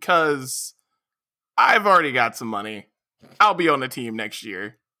me because I've already got some money. I'll be on the team next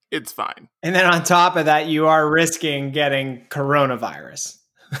year. It's fine. And then on top of that, you are risking getting coronavirus.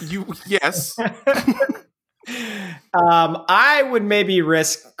 Yes. I would maybe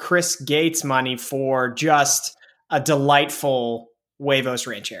risk Chris Gates money for just a delightful Huevos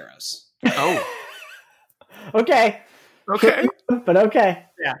Rancheros. Oh. Okay. But okay.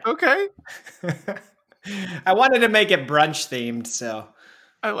 Yeah. Okay. I wanted to make it brunch themed, so.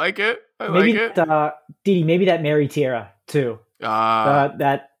 I like it. Didi, maybe that Mary Tierra too.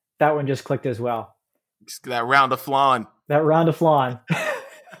 That one just clicked as well. That round of flan.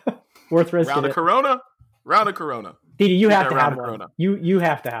 Worth risking. Round of Corona. Didi, you have to have one. Corona. You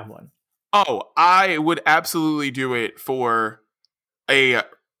have to have one. Oh, I would absolutely do it for a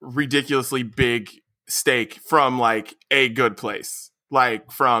ridiculously big steak from like a good place.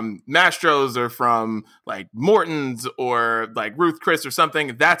 Like from Mastro's or from like Morton's or like Ruth Chris or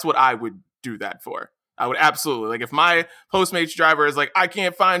something. That's what I would do that for. I would absolutely, like, if my Postmates driver is like, I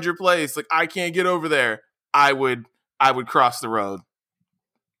can't find your place, like I can't get over there, I would cross the road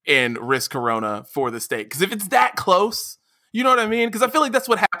and risk Corona for the steak. Because if it's that close, you know what I mean? Because I feel like that's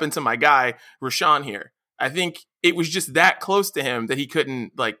what happened to my guy Rashawn here. I think it was just that close to him that he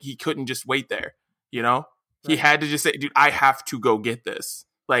couldn't just wait there. You know, He had to just say, dude, I have to go get this.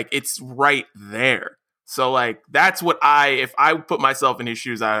 Like, it's right there. So like, that's what if I put myself in his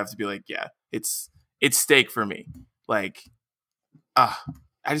shoes, I'd have to be like, yeah, it's steak for me. Like, I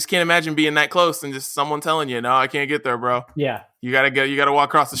just can't imagine being that close and just someone telling you, no, I can't get there, bro. Yeah. You gotta go. You gotta walk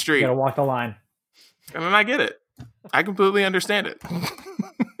across the street. You gotta walk the line. And then I get it. I completely understand it.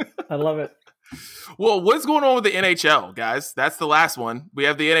 I love it. Well, what's going on with the NHL, guys? That's the last one. We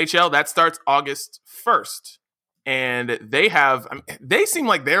have the NHL that starts August 1st. And they seem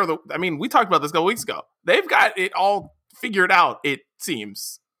like we talked about this a couple weeks ago. They've got it all figured out, it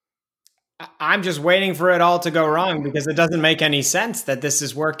seems. I'm just waiting for it all to go wrong because it doesn't make any sense that this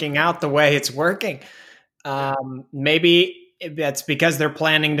is working out the way it's working. Maybe that's because they're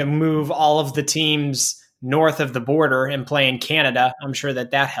planning to move all of the teams north of the border and play in Canada. I'm sure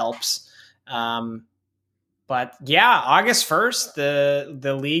that helps. But yeah, August 1st,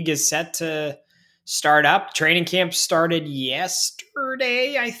 the league is set to start up. Training camp started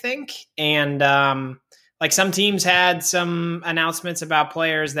yesterday, I think. And like some teams had some announcements about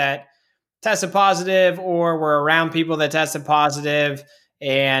players that tested positive or were around people that tested positive,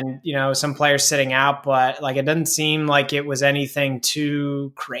 and, you know, some players sitting out, but like, it doesn't seem like it was anything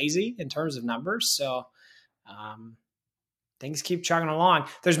too crazy in terms of numbers. So things keep chugging along.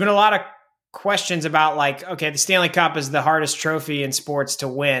 There's been a lot of questions about like, okay, the Stanley Cup is the hardest trophy in sports to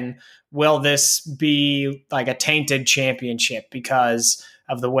win. Will this be like a tainted championship because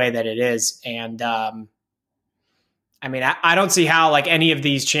of the way that it is? And I mean, I don't see how like any of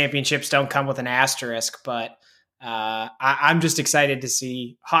these championships don't come with an asterisk, but I'm just excited to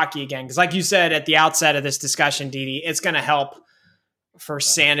see hockey again. Because like you said at the outset of this discussion, Didi, it's going to help for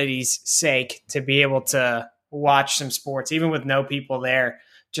sanity's sake to be able to watch some sports, even with no people there,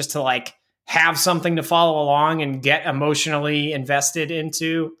 just to like have something to follow along and get emotionally invested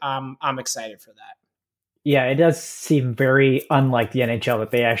into. I'm excited for that. Yeah, it does seem very unlike the NHL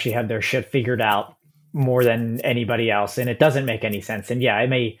that they actually have their shit figured out more than anybody else, and it doesn't make any sense. And yeah, it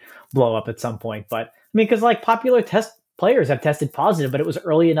may blow up at some point, but I mean, because like popular test players have tested positive, but it was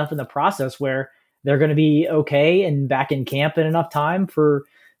early enough in the process where they're going to be okay and back in camp in enough time for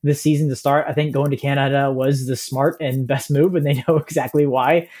this season to start. I think going to Canada was the smart and best move, and they know exactly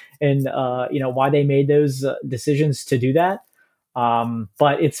why and why they made those decisions to do that.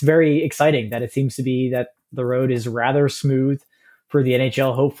 But it's very exciting that it seems to be that the road is rather smooth for the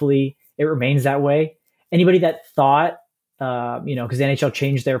NHL. Hopefully it remains that way. Anybody that thought, because the NHL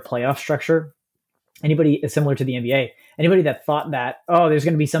changed their playoff structure, anybody similar to the NBA, anybody that thought that, there's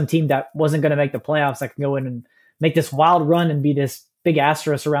going to be some team that wasn't going to make the playoffs that can go in and make this wild run and be this big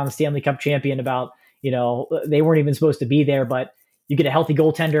asterisk around the Stanley Cup champion about, they weren't even supposed to be there, but you get a healthy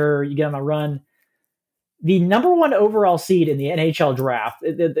goaltender, you get on a run. The number one overall seed in the NHL draft,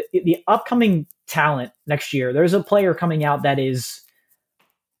 the upcoming talent next year, there's a player coming out that is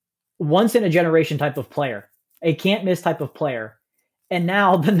once in a generation type of player, a can't miss type of player. And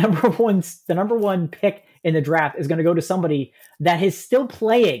now the number one pick in the draft is going to go to somebody that is still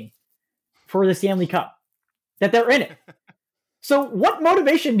playing for the Stanley Cup, that they're in it. So what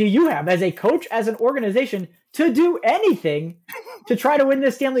motivation do you have as a coach, as an organization, to do anything to try to win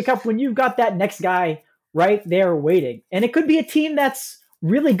this Stanley Cup when you've got that next guy right there waiting? And it could be a team that's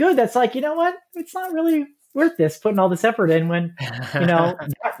really good. That's like, you know what? It's not really worth this, putting all this effort in when,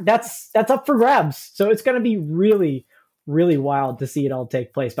 that's up for grabs. So it's going to be really, really wild to see it all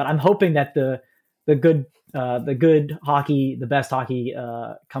take place. But I'm hoping that the good hockey, the best hockey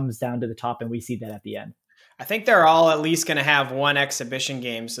comes down to the top and we see that at the end. I think they're all at least going to have one exhibition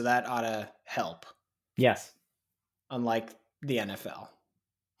game, so that ought to help. Yes. Unlike the NFL.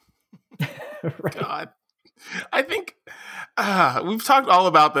 Right. God. I think we've talked all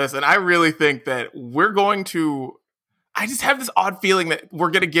about this, and I really think that I just have this odd feeling that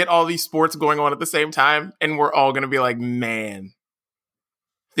we're going to get all these sports going on at the same time, and we're all going to be like, man,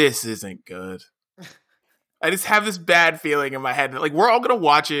 this isn't good. I just have this bad feeling in my head that like we're all going to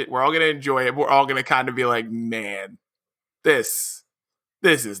watch it, we're all going to enjoy it, we're all going to kind of be like, man, this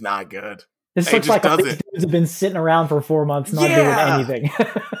is not good. This looks like these dudes have been sitting around for 4 months not doing anything.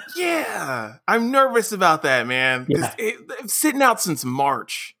 Yeah. I'm nervous about that, man. Yeah. It's sitting out since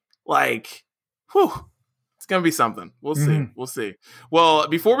March. Like, whew. It's going to be something. We'll see. Mm-hmm. We'll see. Well,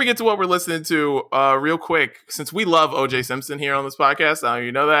 before we get to what we're listening to, real quick, since we love O.J. Simpson here on this podcast,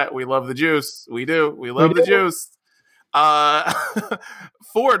 you know that. We love the juice. We do. We love the juice.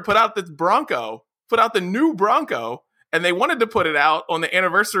 Ford put out the new Bronco, and they wanted to put it out on the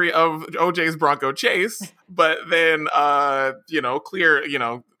anniversary of OJ's Bronco chase, but then,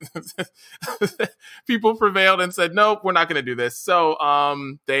 people prevailed and said, nope, we're not going to do this. So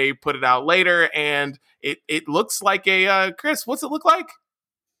they put it out later, and it looks like a, Chris, what's it look like?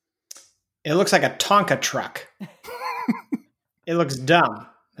 It looks like a Tonka truck. It looks dumb,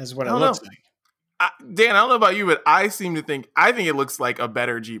 is what it looks like. Dan, I don't know about you, but I think it looks like a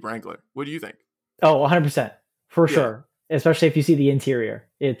better Jeep Wrangler. What do you think? Oh, 100%. For sure. Especially if you see the interior.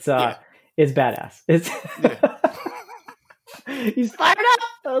 It's badass. It's He's fired up.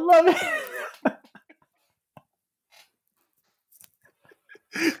 I love it.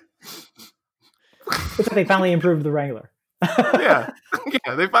 Looks like they finally improved the Wrangler. Yeah,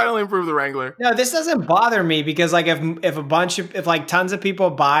 they finally improved the Wrangler. No, this doesn't bother me because like if tons of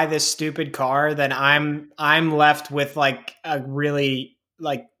people buy this stupid car, then I'm left with like a really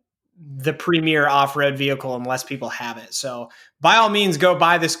like the premier off-road vehicle unless people have it. So by all means go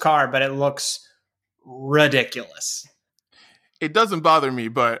buy this car, but it looks ridiculous. It doesn't bother me,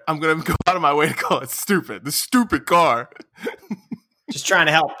 but I'm going to go out of my way to call it stupid. The stupid car. Just trying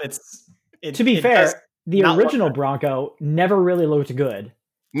to help. To be fair, the original Bronco never really looked good.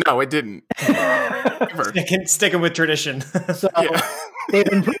 No, it didn't. Sticking with tradition. So they've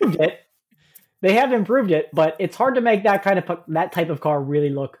improved it. They have improved it, but it's hard to make that type of car really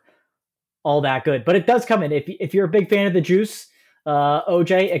look all that good. But it does come in. If you're a big fan of the juice,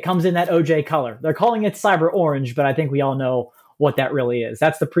 OJ, it comes in that OJ color. They're calling it Cyber Orange, but I think we all know what that really is.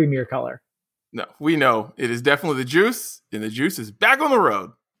 That's the premier color. No, we know it is definitely the juice, and the juice is back on the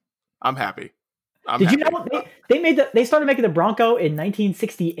road. I'm happy. Did you know they started making the Bronco in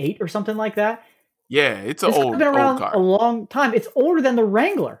 1968 or something like that? Yeah, it's an old been around car. A long time. It's older than the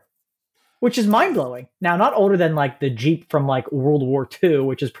Wrangler, which is mind blowing. Now, not older than like the Jeep from like World War II,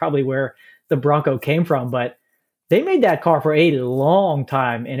 which is probably where the Bronco came from, but they made that car for a long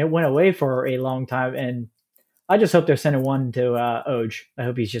time, and it went away for a long time. And I just hope they're sending one to Oj. I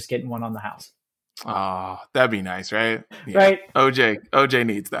hope he's just getting one on the house. Oh, that'd be nice, right? Yeah. Right. OJ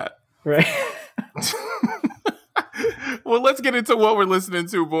needs that. Right. Well, let's get into what we're listening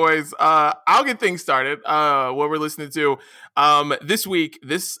to, boys. I'll get things started. What we're listening to this week.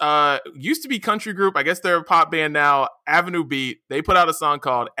 This used to be country group. I guess they're a pop band now. Avenue Beat. They put out a song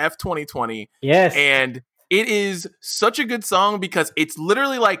called F2020. Yes. And it is such a good song because it's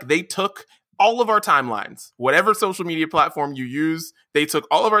literally like they took all of our timelines, whatever social media platform you use, they took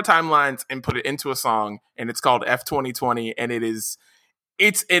all of our timelines and put it into a song, and it's called F2020, and it's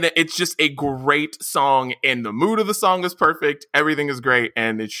just a great song, and the mood of the song is perfect. Everything is great,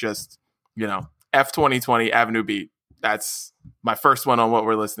 and it's just, F2020 Avenue Beat. That's my first one on what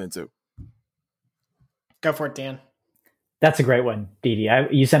we're listening to. Go for it, Dan. That's a great one, Didi.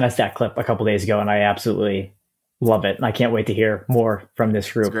 You sent us that clip a couple days ago, and I absolutely love it, and I can't wait to hear more from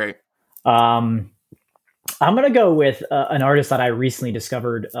this group. It's great. I'm going to go with an artist that I recently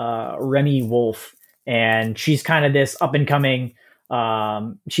discovered, Remi Wolf, and she's kind of this up and coming.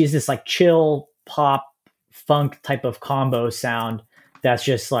 She's this like chill pop funk type of combo sound that's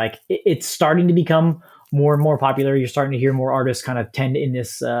just like it's starting to become more and more popular. You're starting to hear more artists kind of tend in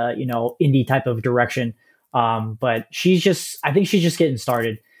this indie type of direction. But I think she's just getting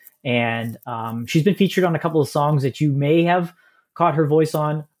started, and she's been featured on a couple of songs that you may have caught her voice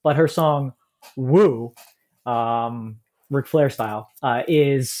on, but her song "Woo," Ric Flair style,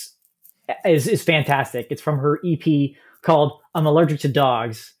 is fantastic. It's from her EP called "I'm Allergic to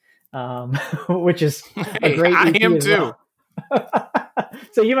Dogs," which is a great EP. I am too. Well.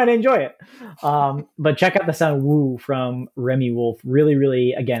 So you might enjoy it. But check out the sound "Woo" from Remi Wolf. Really,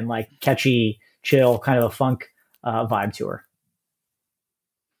 really, again, like catchy, chill, kind of a funk vibe to her.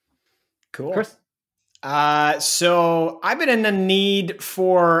 Cool. Chris? So I've been in the need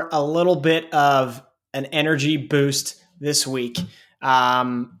for a little bit of an energy boost this week.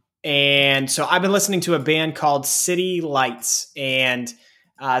 And so I've been listening to a band called City Lights, and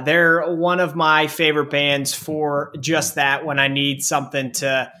they're one of my favorite bands for just that, when I need something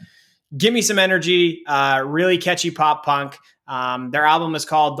to give me some energy, really catchy pop punk. Their album is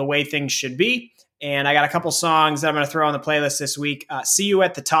called The Way Things Should Be, and I got a couple songs that I'm going to throw on the playlist this week. See You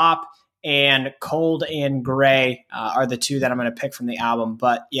at the Top and Cold and Gray are the two that I'm going to pick from the album.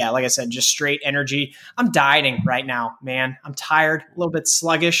 But yeah, like I said, just straight energy. I'm dieting right now, man. I'm tired, a little bit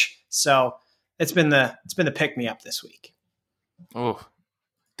sluggish. So it's been the pick me up this week. Oh,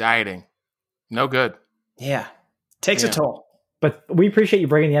 dieting. No good. Yeah. Takes a toll. But we appreciate you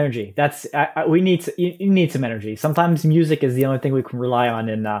bringing the energy. That's you need some energy. Sometimes music is the only thing we can rely on,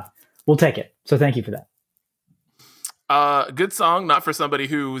 and we'll take it. So thank you for that. Good song, not for somebody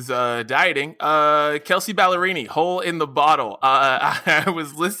who's dieting. Kelsea Ballerini, "Hole in the Bottle." I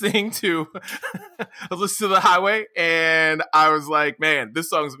was listening to The Highway, and I was like, man, this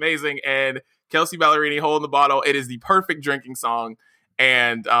song's amazing. And Kelsea Ballerini, "Hole in the Bottle," it is the perfect drinking song.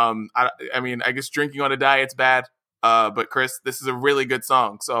 And I mean, I guess drinking on a diet's bad. But Chris, this is a really good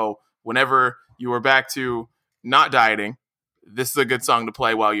song. So whenever you are back to not dieting, this is a good song to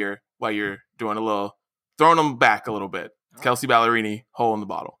play while you're doing a little, throwing them back a little bit. Kelsea Ballerini, "Hole in the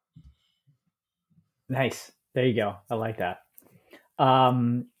Bottle." Nice. There you go. I like that.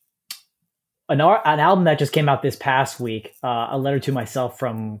 An album that just came out this past week, A Letter to Myself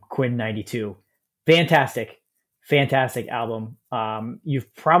from Quinn 92. Fantastic album.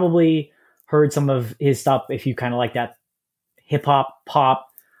 You've probably heard some of his stuff if you kind of like that hip hop, pop,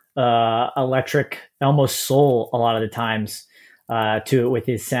 electric, almost soul a lot of the times to it with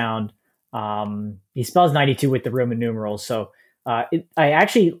his sound. He spells 92 with the Roman numerals. So I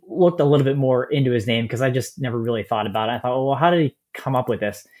actually looked a little bit more into his name because I just never really thought about it. I thought, well, how did he come up with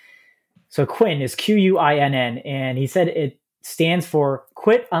this? So Quinn is Quinn, and he said it stands for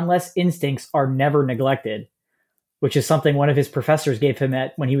 "Quit Unless Instincts Are Never Neglected," which is something one of his professors gave him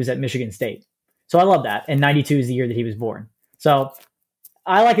when he was at Michigan State. So I love that. And 92 is the year that he was born. So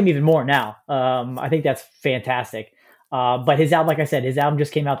I like him even more now. I think that's fantastic. But his album, like I said, his album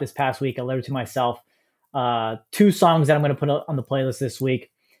just came out this past week, A Letter to Myself. 2 songs that I'm going to put on the playlist this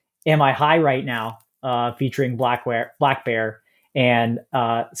week. Am I High Right Now, featuring Black Bear, and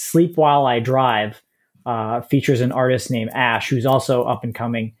Sleep While I Drive, features an artist named Ash, who's also up and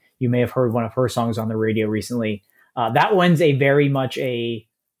coming. You may have heard one of her songs on the radio recently. That one's very much a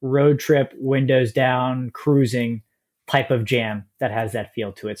road trip, windows down, cruising type of jam that has that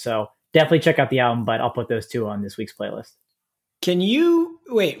feel to it. So definitely check out the album, but I'll put those 2 on this week's playlist. Can you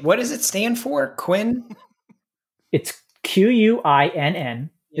wait? What does it stand for? Quinn? It's Quinn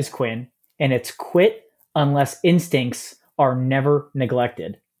is Quinn, and it's "Quit Unless Instincts Are Never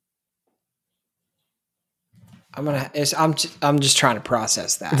Neglected." I'm just trying to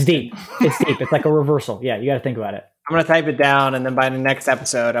process that. It's deep. It's like a reversal. Yeah, you got to think about it. I'm going to type it down, and then by the next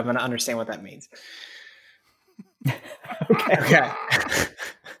episode, I'm going to understand what that means. Okay.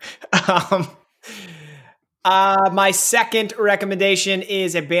 My second recommendation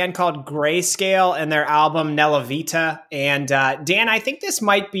is a band called Grayscale and their album Nella Vita. And Dan, I think this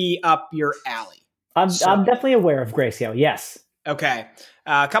might be up your alley. I'm definitely aware of Grayscale. Yes. Okay.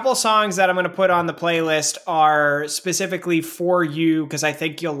 A couple of songs that I'm going to put on the playlist are specifically for you because I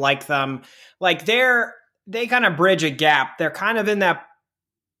think you'll like them. Like they kind of bridge a gap. They're kind of in that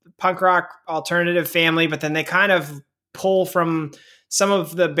punk rock alternative family, but then they kind of pull from some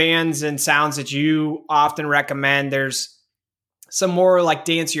of the bands and sounds that you often recommend. There's some more like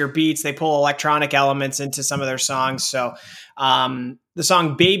dancier beats. They pull electronic elements into some of their songs. So the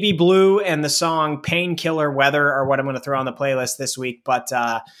song Baby Blue and the song Painkiller Weather are what I'm going to throw on the playlist this week. But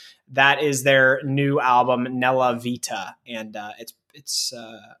that is their new album, Nella Vita. And it's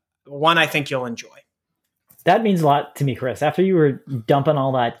one I think you'll enjoy. That means a lot to me, Chris. After you were dumping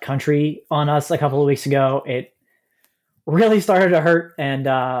all that country on us a couple of weeks ago, it really started to hurt. And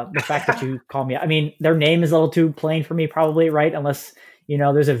the fact that you called me, I mean, their name is a little too plain for me, probably, right? Unless,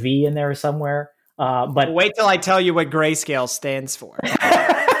 there's a V in there somewhere. But wait till I tell you what Grayscale stands for.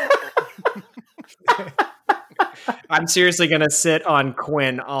 I'm seriously going to sit on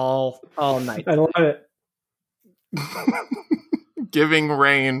Quinn all night. I love it. Giving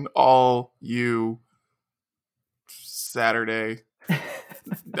rain all you Saturday.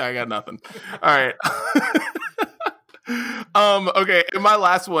 I got nothing. All right. Okay, and my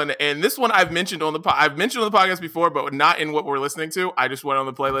last one, and this one I've mentioned on the podcast before, but not in what we're listening to. I just went on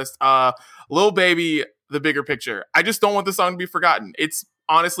the playlist. Lil Baby, The Bigger Picture. I just don't want the song to be forgotten. It's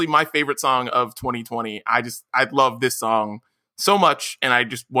honestly my favorite song of 2020. I love this song so much, and I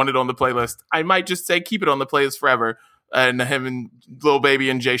just want it on the playlist. I might just say keep it on the playlist forever, and him and Lil Baby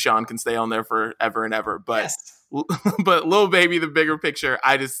and Jay Sean can stay on there forever and ever. But yes. But Lil Baby, The Bigger Picture,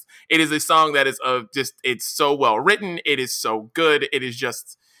 it is a song that is it's so well written. It is so good. It is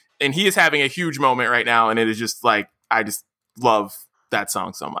just, and he is having a huge moment right now. And it is just like, I just love that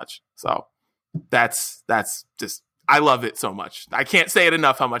song so much. So that's just, I love it so much. I can't say it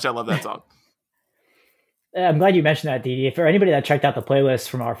enough how much I love that song. I'm glad you mentioned that, Didi. For anybody that checked out the playlist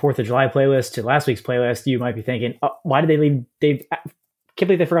from our 4th of July playlist to last week's playlist, you might be thinking, why did they leave? Can't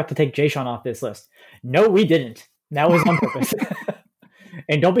believe they forgot to take Jay Sean off this list. No, we didn't. That was on purpose.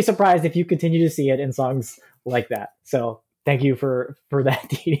 And don't be surprised if you continue to see it in songs like that. So thank you for that,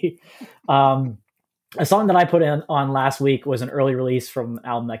 Didi. A song that I put on last week was an early release from an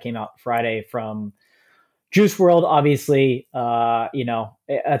album that came out Friday from Juice WRLD. Obviously,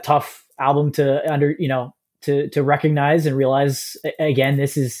 a tough album to recognize and realize. Again,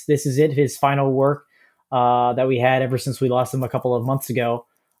 this is it, his final work that we had ever since we lost him a couple of months ago.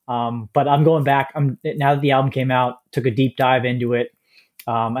 But I'm going back. Now that the album came out, took a deep dive into it,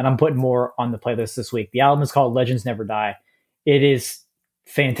 and I'm putting more on the playlist this week. The album is called Legends Never Die. It is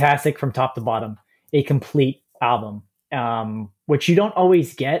fantastic from top to bottom, a complete album, which you don't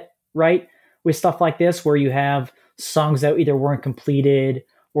always get, right? With stuff like this, where you have songs that either weren't completed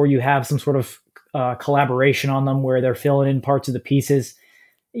or you have some sort of collaboration on them where they're filling in parts of the pieces.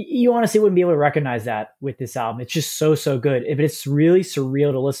 You honestly wouldn't be able to recognize that with this album. It's just so good. But it's really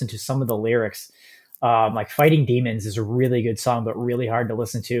surreal to listen to some of the lyrics. Like Fighting Demons is a really good song, but really hard to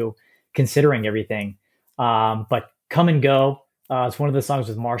listen to considering everything. But Come and Go, it's one of the songs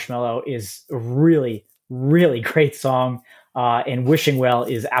with Marshmello, is a really, really great song. And Wishing Well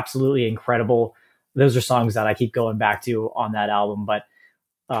is absolutely incredible. Those are songs that I keep going back to on that album. But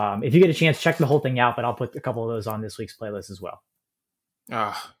if you get a chance, check the whole thing out. But I'll put a couple of those on this week's playlist as well.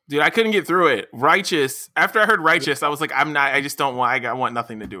 Dude, I couldn't get through it. Righteous. After I heard Righteous, I was like, I just don't want, I want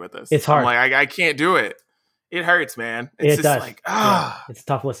nothing to do with this. It's hard. I'm like, I can't do it. It hurts, man. It's it just does. like, it's a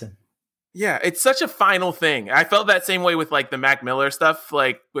tough listen. Yeah, it's such a final thing. I felt that same way with like the Mac Miller stuff,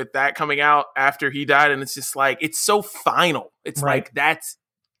 like with that coming out after he died. And it's just like, it's so final. It's right. Like, that's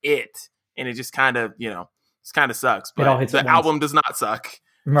it. And it just kind of, it kind of sucks. But it all hits the album does not suck.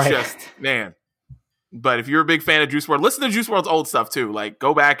 Right. Just, man. But if you're a big fan of Juice WRLD, listen to Juice WRLD's old stuff too. Like,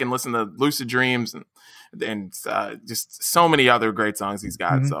 go back and listen to Lucid Dreams and just so many other great songs he's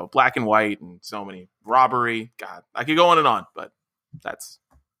got. Mm-hmm. So Black and White and so many. Robbery. God, I could go on and on, but that's,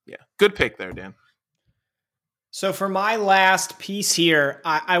 good pick there, Dan. So for my last piece here,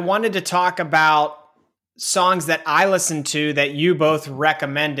 I wanted to talk about songs that I listened to that you both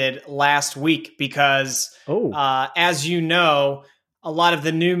recommended last week because, as you know, a lot of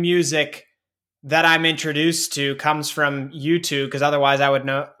the new music that I'm introduced to comes from YouTube, because otherwise I would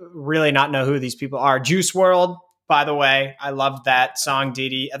really not know who these people are. Juice WRLD, by the way, I loved that song,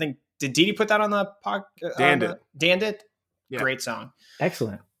 Didi. I think Did Didi put that on the podcast? Dan did. Dan did? Yeah. Great song.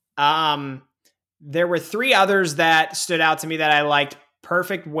 Excellent. There were 3 others that stood out to me that I liked.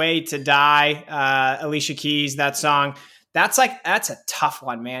 Perfect Way to Die, Alicia Keys, that song. That's a tough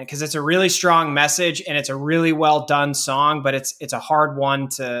one, man, because it's a really strong message and it's a really well done song, but it's a hard one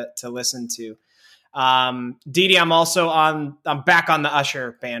to listen to. Didi, I'm back on the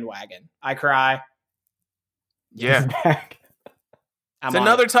Usher bandwagon. I Cry. Yeah. It's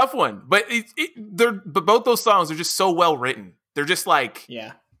another tough one, but but both those songs are just so well written. They're just like,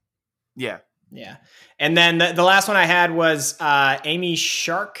 yeah. And then the last one I had was Amy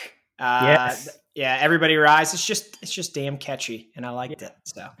Shark. Yes. Yeah, Everybody Rise. It's just damn catchy, and I liked it.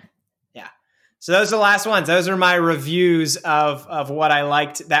 So, yeah. So those are the last ones. Those are my reviews of what I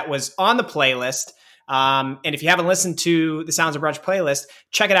liked that was on the playlist. And if you haven't listened to the Sounds of Brunch playlist,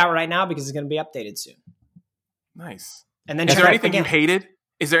 check it out right now because it's going to be updated soon. Nice. And then is there anything you hated?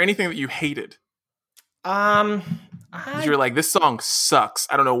 Is there anything that you hated? You're like, this song sucks.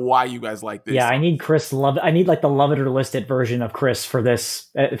 I don't know why you guys like this. Yeah, I need Chris love. I need like the love it or list it version of Chris for this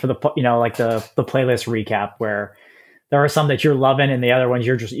for the like the playlist recap where there are some that you're loving and the other ones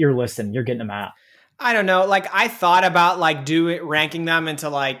you're listening, you're getting them out. I don't know. Like I thought about like ranking them into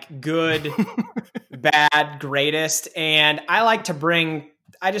like good, bad, greatest, and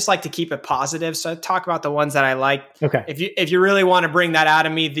I just like to keep it positive. So I talk about the ones that I like. Okay. If you really want to bring that out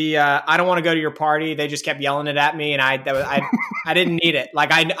of me, I don't want to go to your party. They just kept yelling it at me, and I didn't need it. Like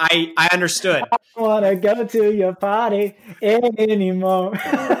I understood. I don't want to go to your party anymore.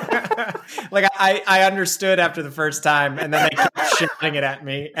 Like I understood after the first time, and then they kept shouting it at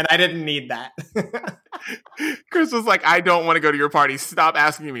me, and I didn't need that. Chris was like, I don't want to go to your party. Stop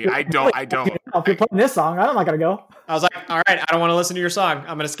asking me. I don't. If you're playing this song, I'm not going to go. I was like, all right, I don't want to listen to your song.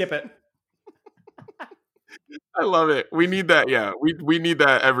 I'm going to skip it. I love it. We need that. Yeah, we need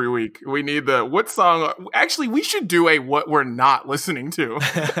that every week. We need what song? Actually, we should do a what we're not listening to of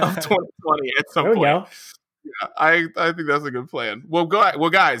 2020 at some point. Go. Yeah, I think that's a good plan. Well,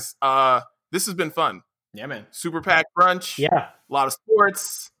 guys, this has been fun. Yeah, man. Super Pack brunch. Yeah, a lot of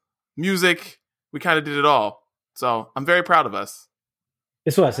sports, music. We kind of did it all. So I'm very proud of us.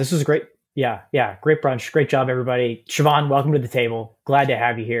 This was great. Yeah. Great brunch. Great job, everybody. Siobhan, welcome to the table. Glad to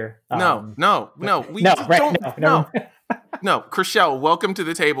have you here. No. Chriselle, welcome to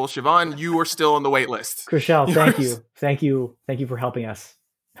the table. Siobhan, you are still on the wait list. Chriselle, thank you for helping us.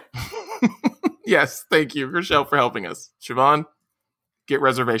 Yes, thank you, Chriselle, for helping us. Siobhan, get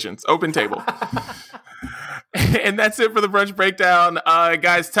reservations. Open table. And that's it for the brunch breakdown.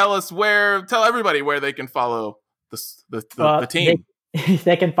 Guys, tell everybody where they can follow the team.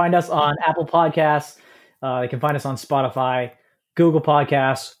 They can find us on Apple Podcasts. They can find us on Spotify, Google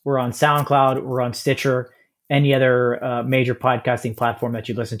Podcasts. We're on SoundCloud. We're on Stitcher, any other major podcasting platform that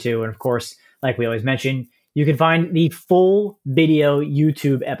you listen to. And of course, like we always mention, you can find the full video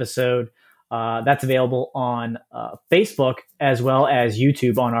YouTube episode that's available on Facebook as well as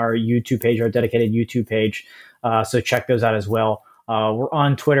YouTube on our YouTube page, our dedicated YouTube page. So check those out as well. We're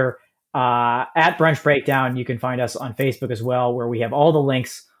on Twitter at Brunch Breakdown. You can find us on Facebook as well, where we have all the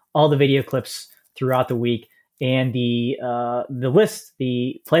links, all the video clips throughout the week, and the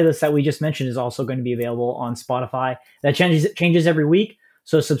playlist that we just mentioned is also going to be available on Spotify. That changes every week,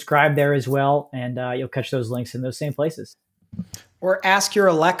 so subscribe there as well, and you'll catch those links in those same places. Or ask your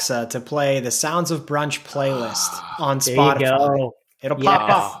Alexa to play the Sounds of Brunch playlist on Spotify. There you go. It'll pop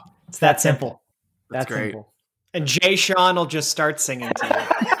up. It's that simple. That's great. Simple. And Jay Sean will just start singing to you.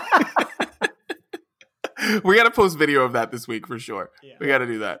 We got to post video of that this week for sure. Yeah. We got to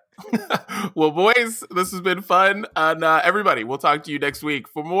do that. Well, boys, this has been fun. And everybody, we'll talk to you next week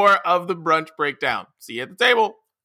for more of the Brunch Breakdown. See you at the table.